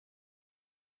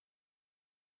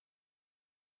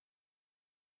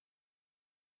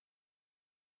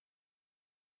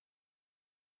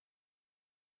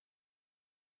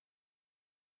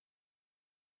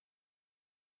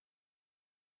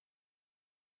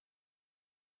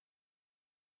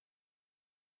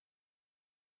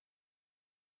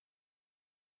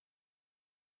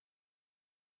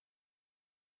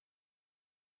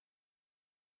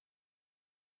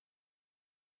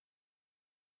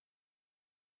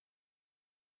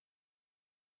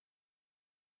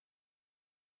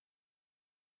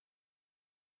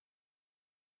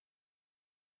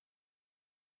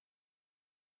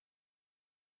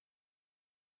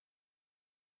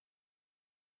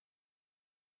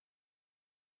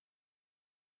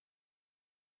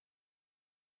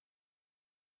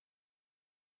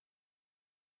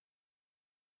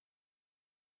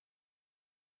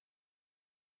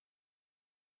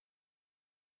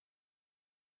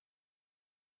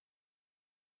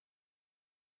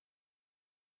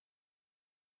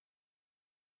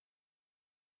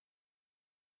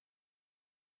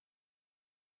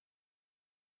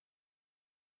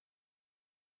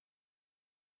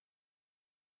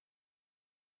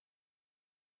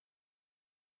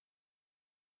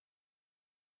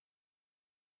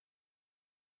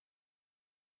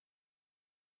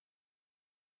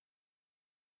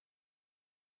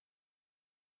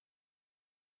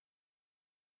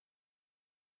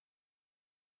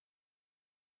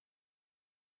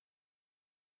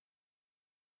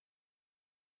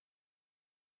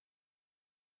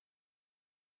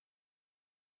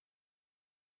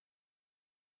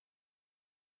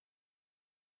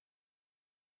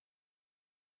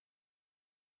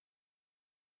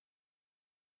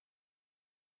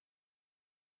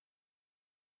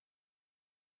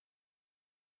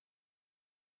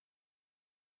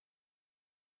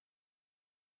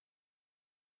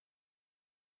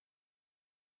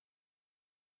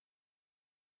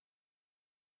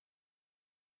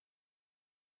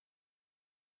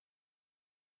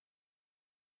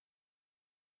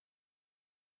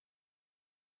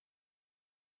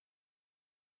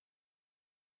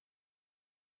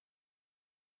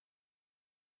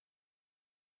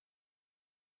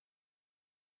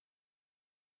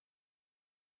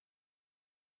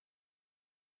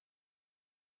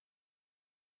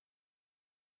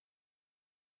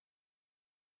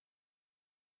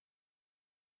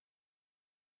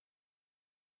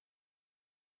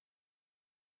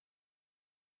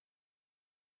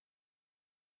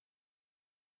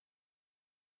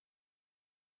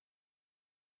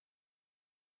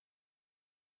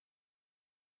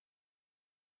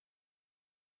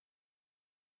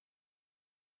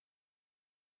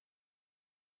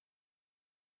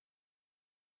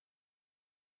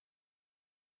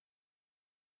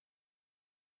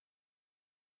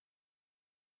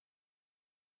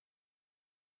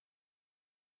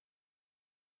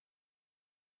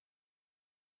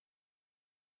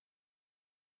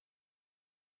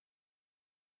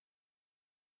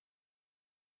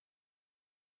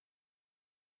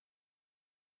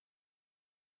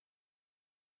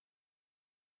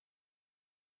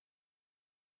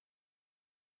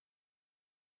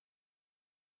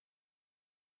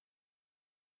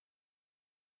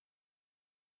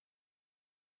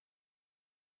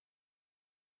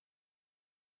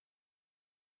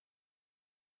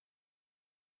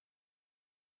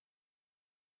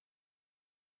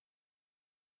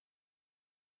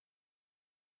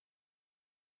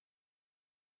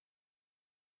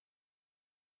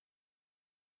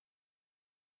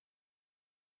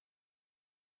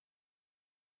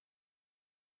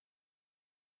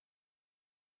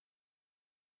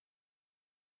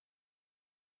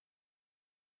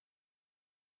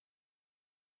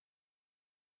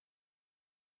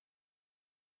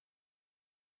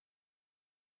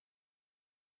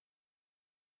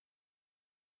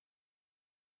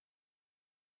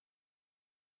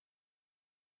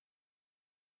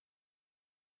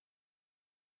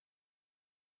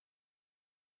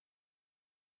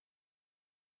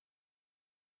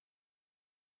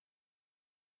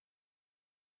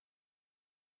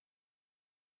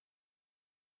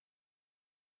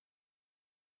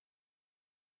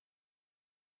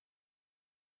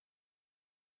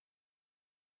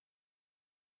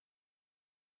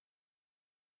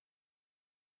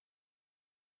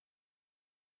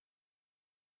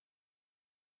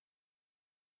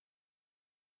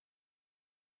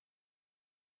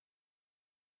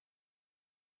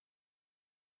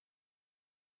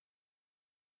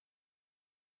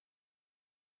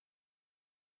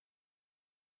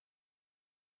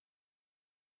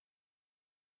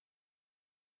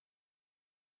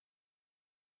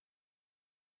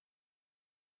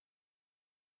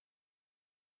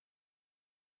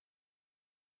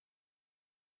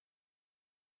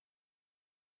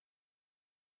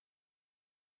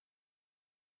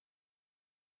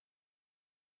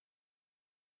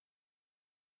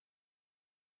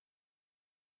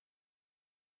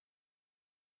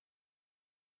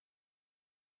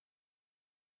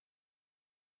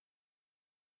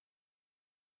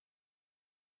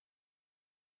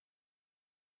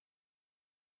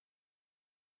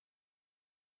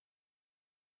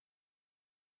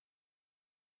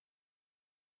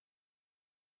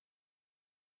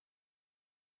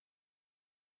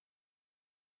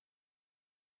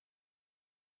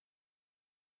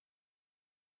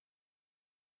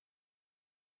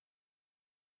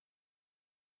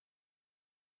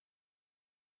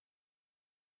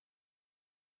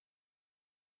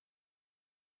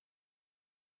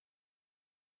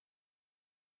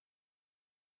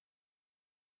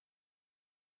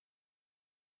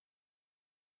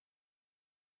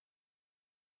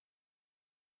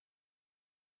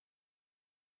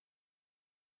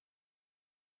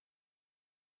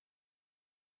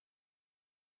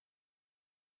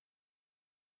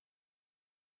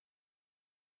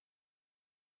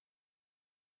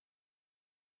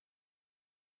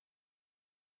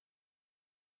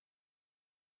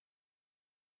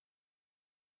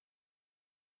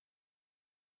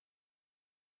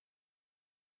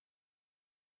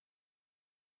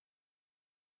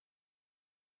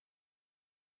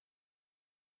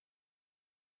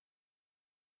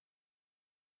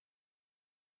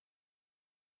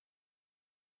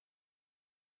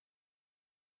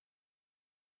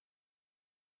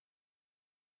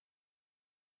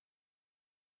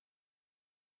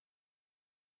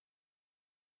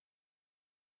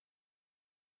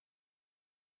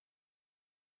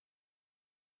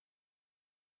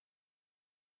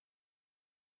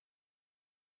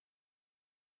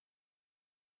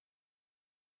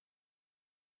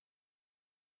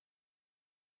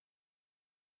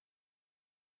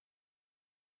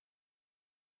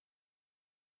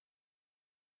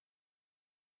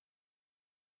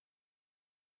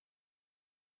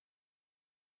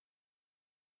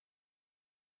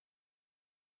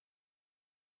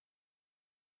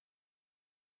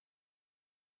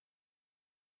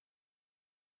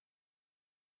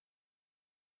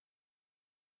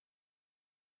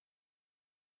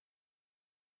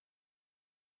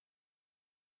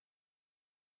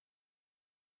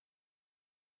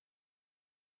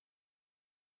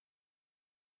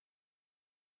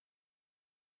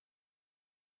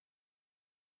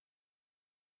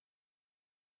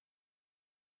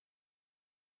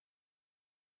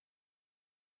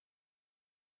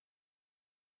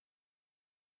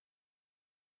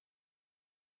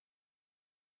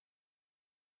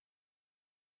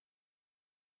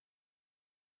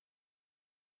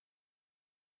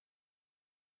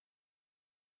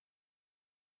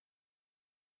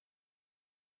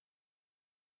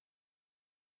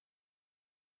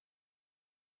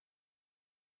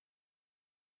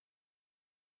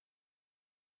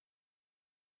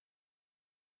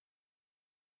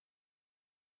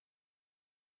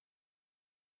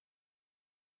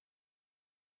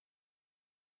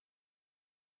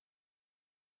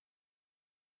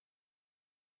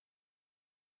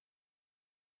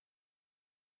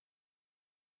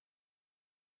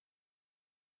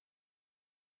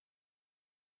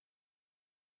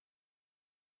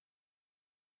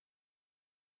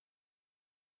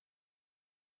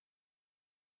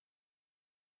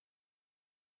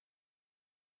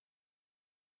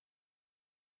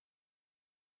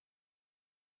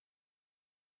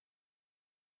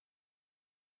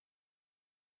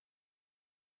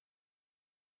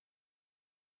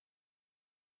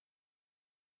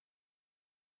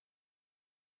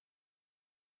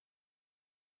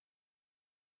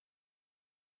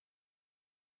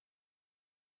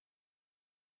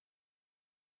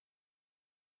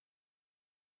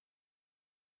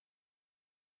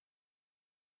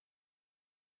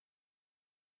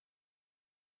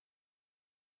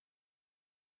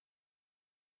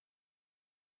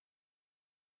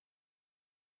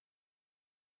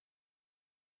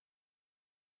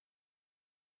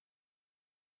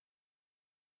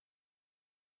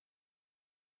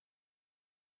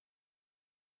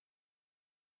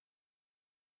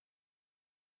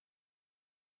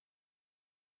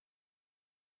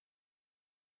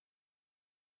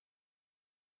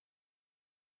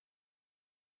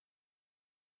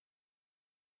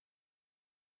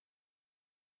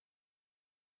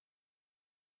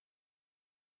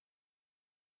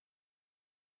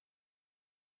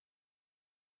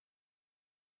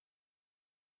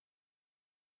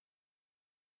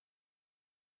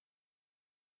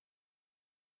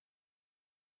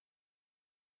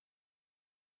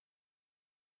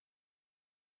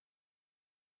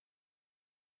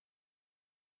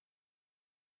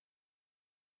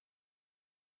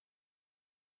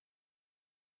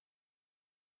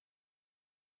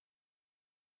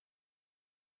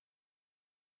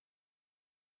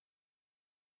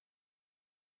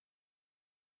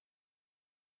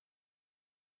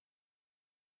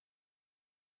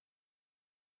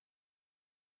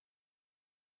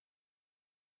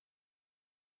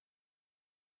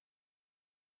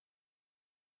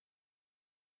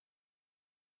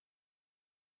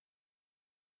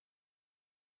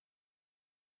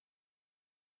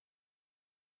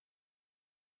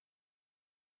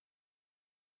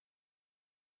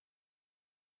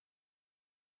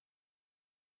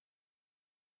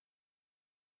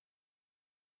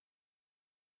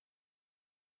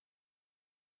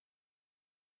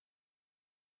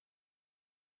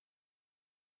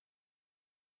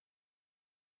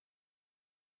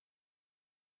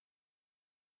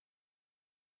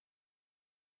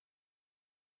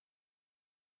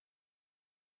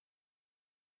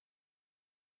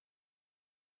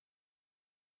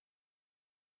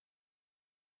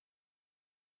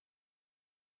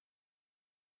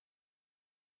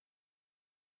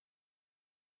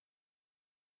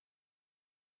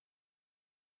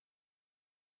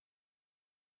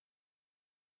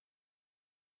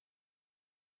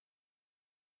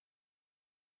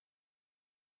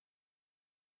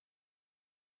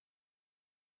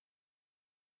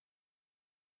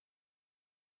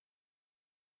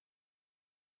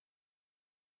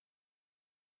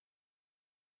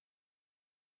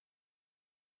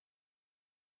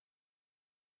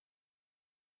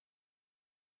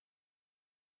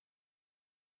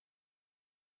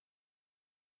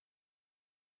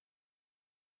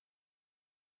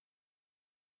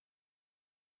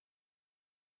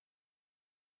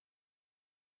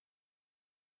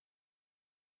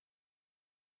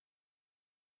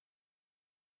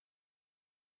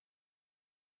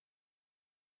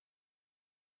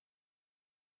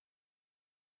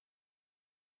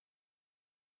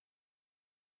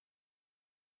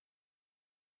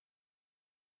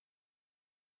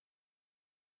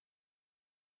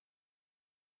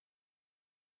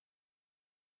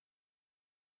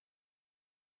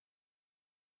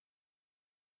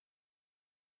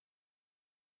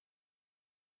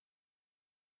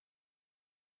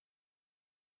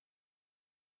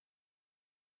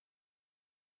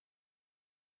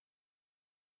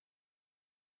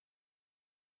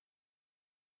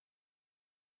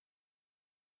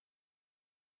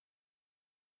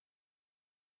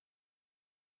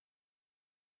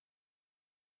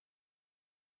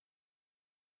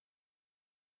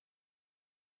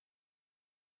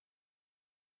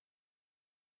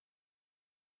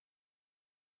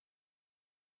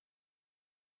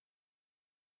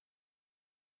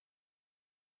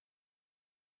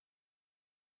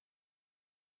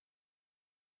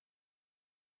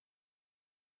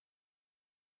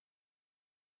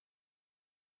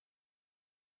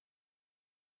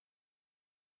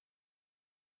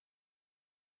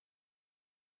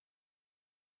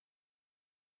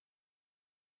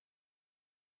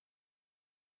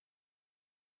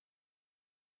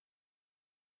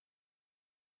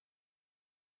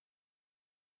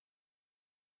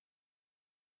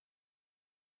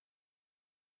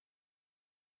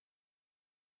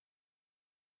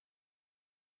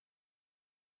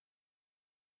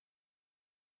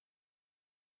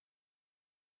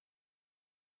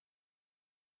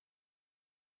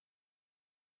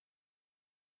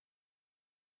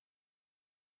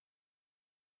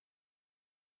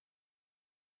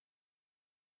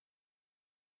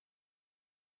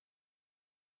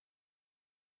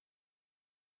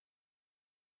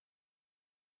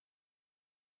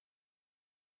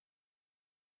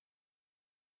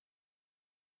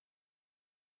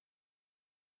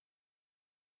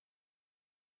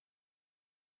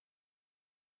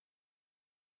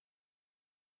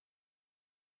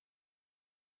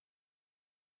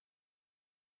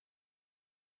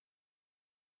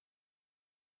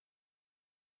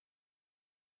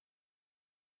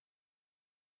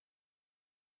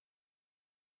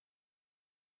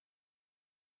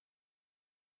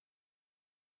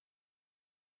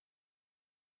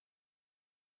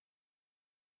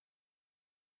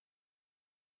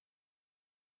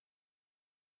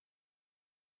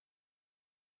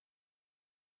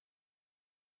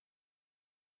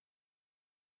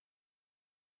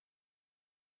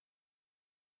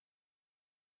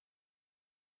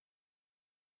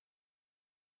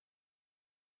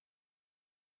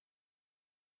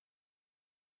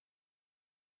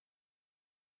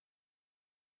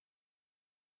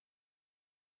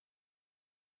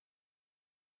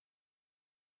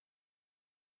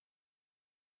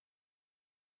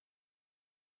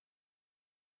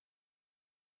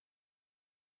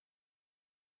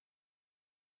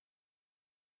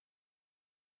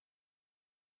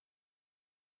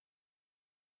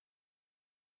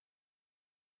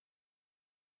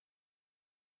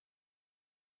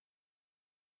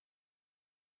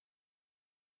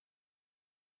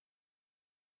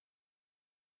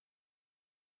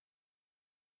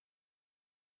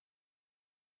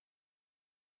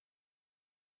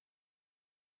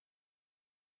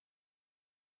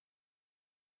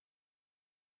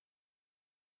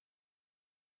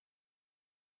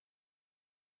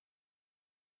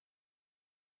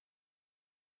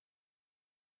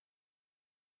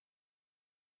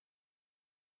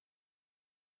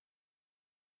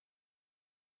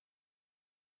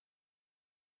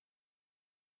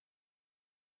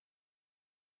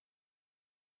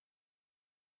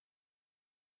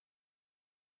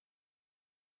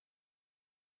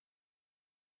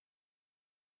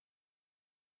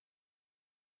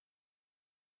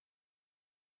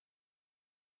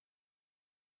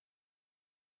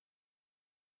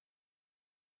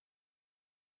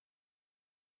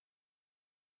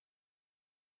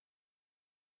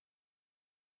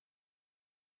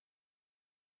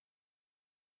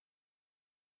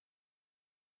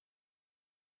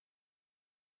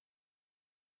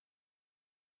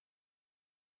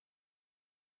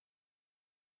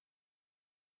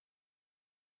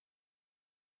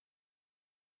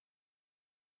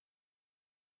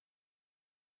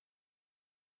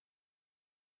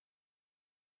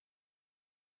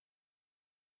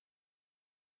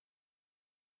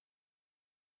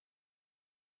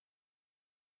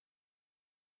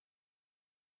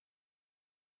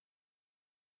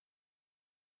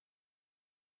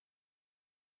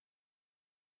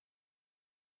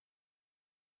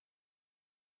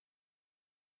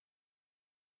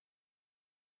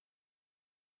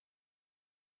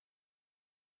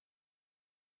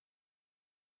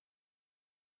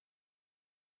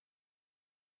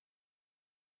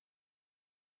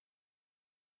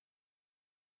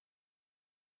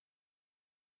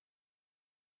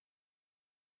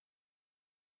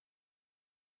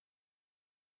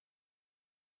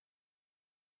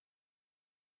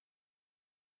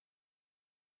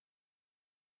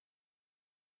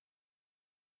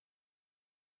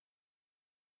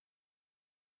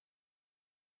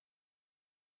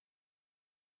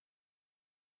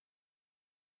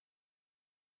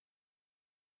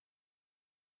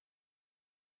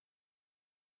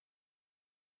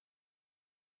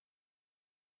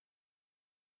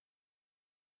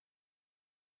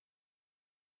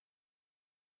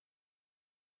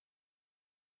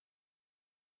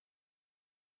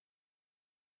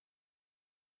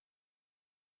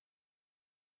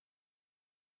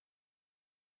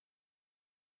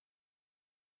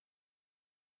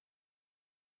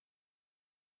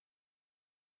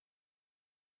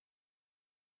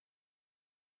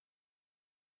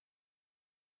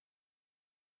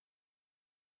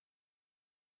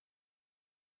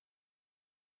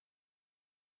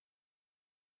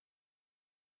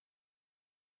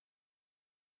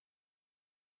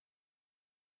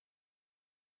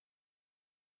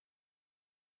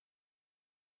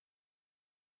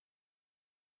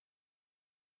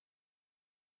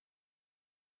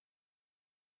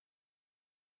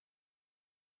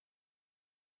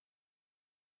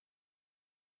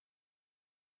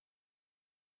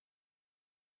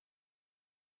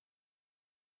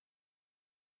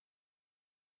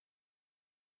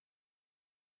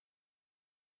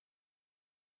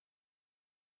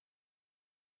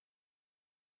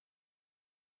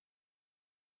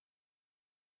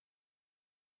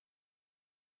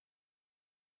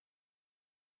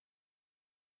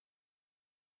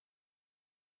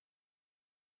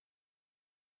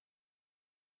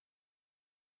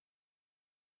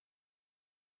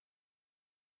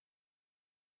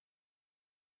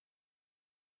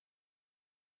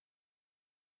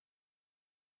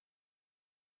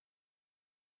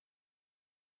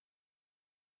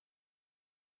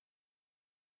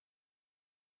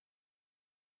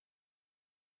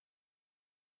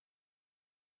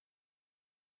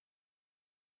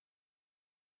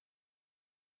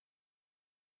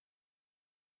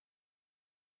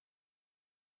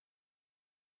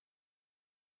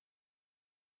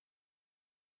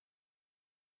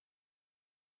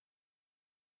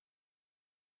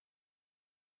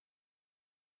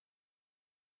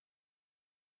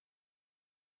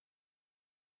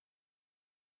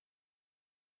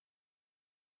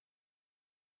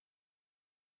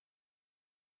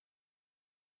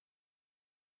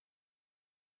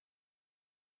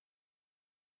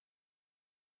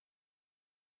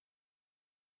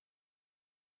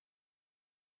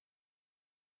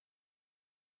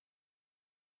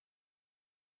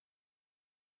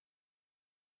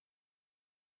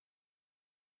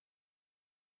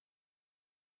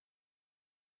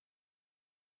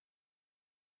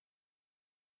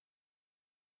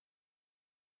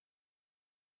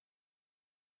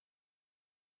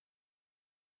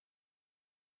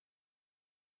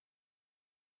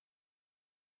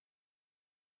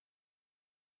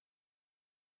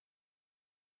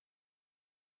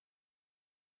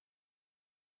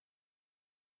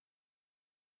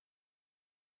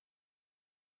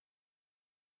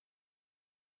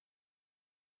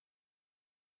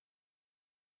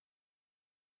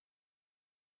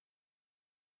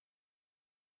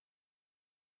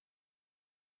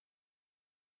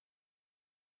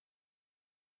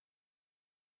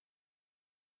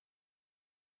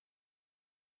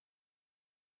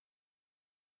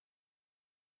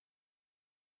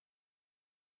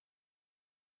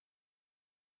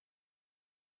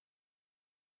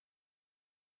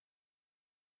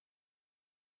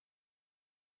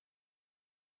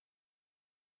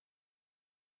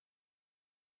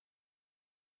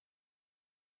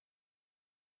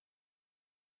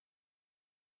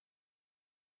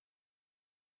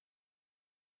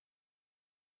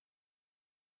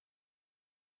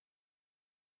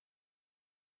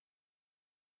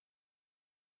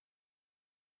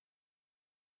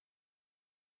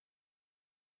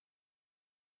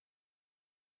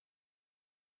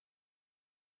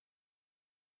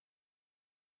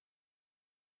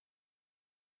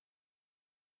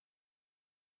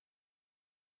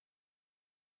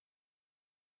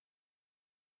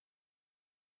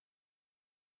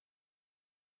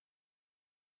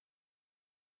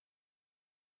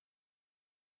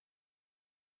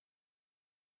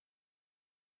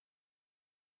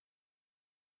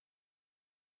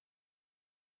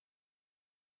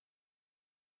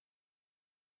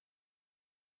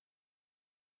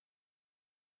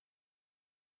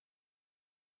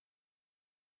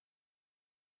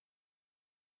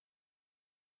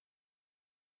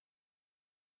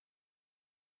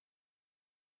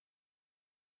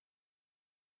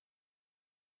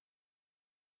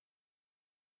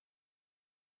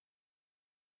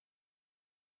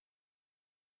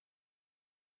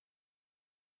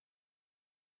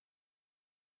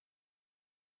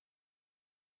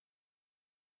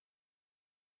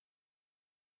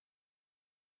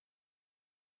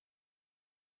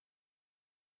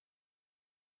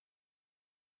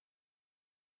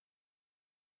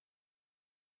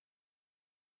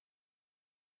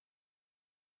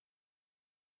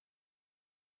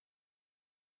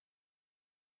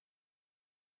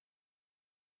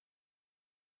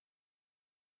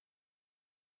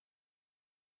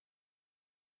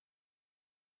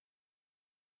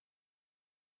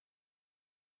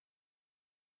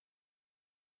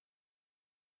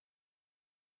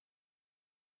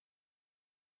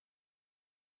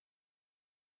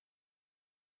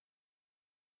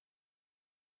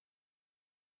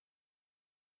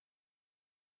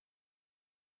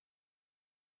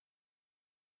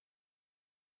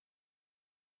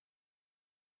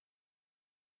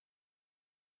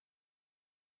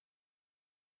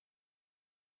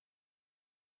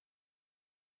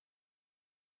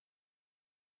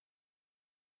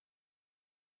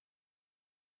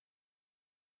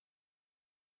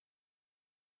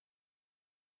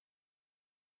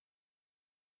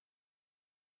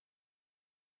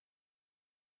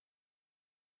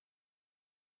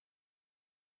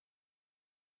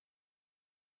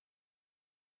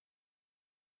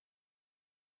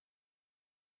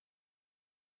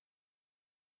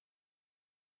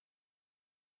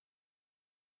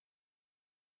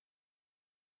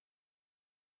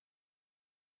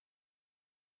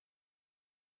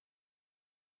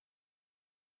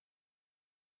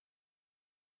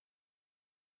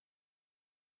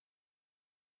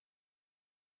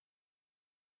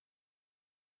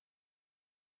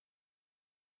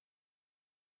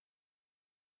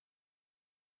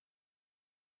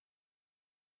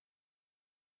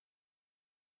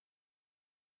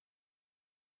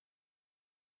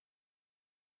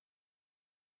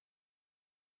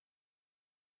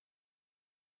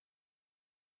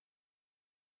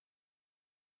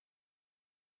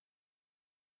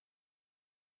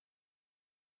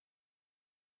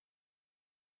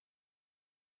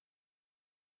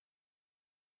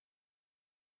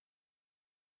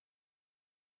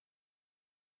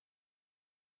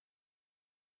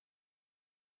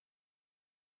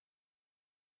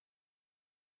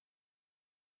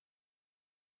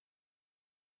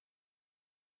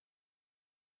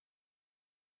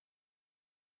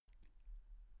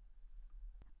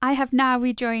 I have now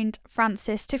rejoined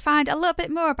Frances to find a little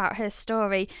bit more about her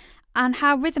story and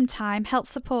how Rhythm Time helps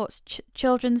support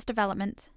children's development.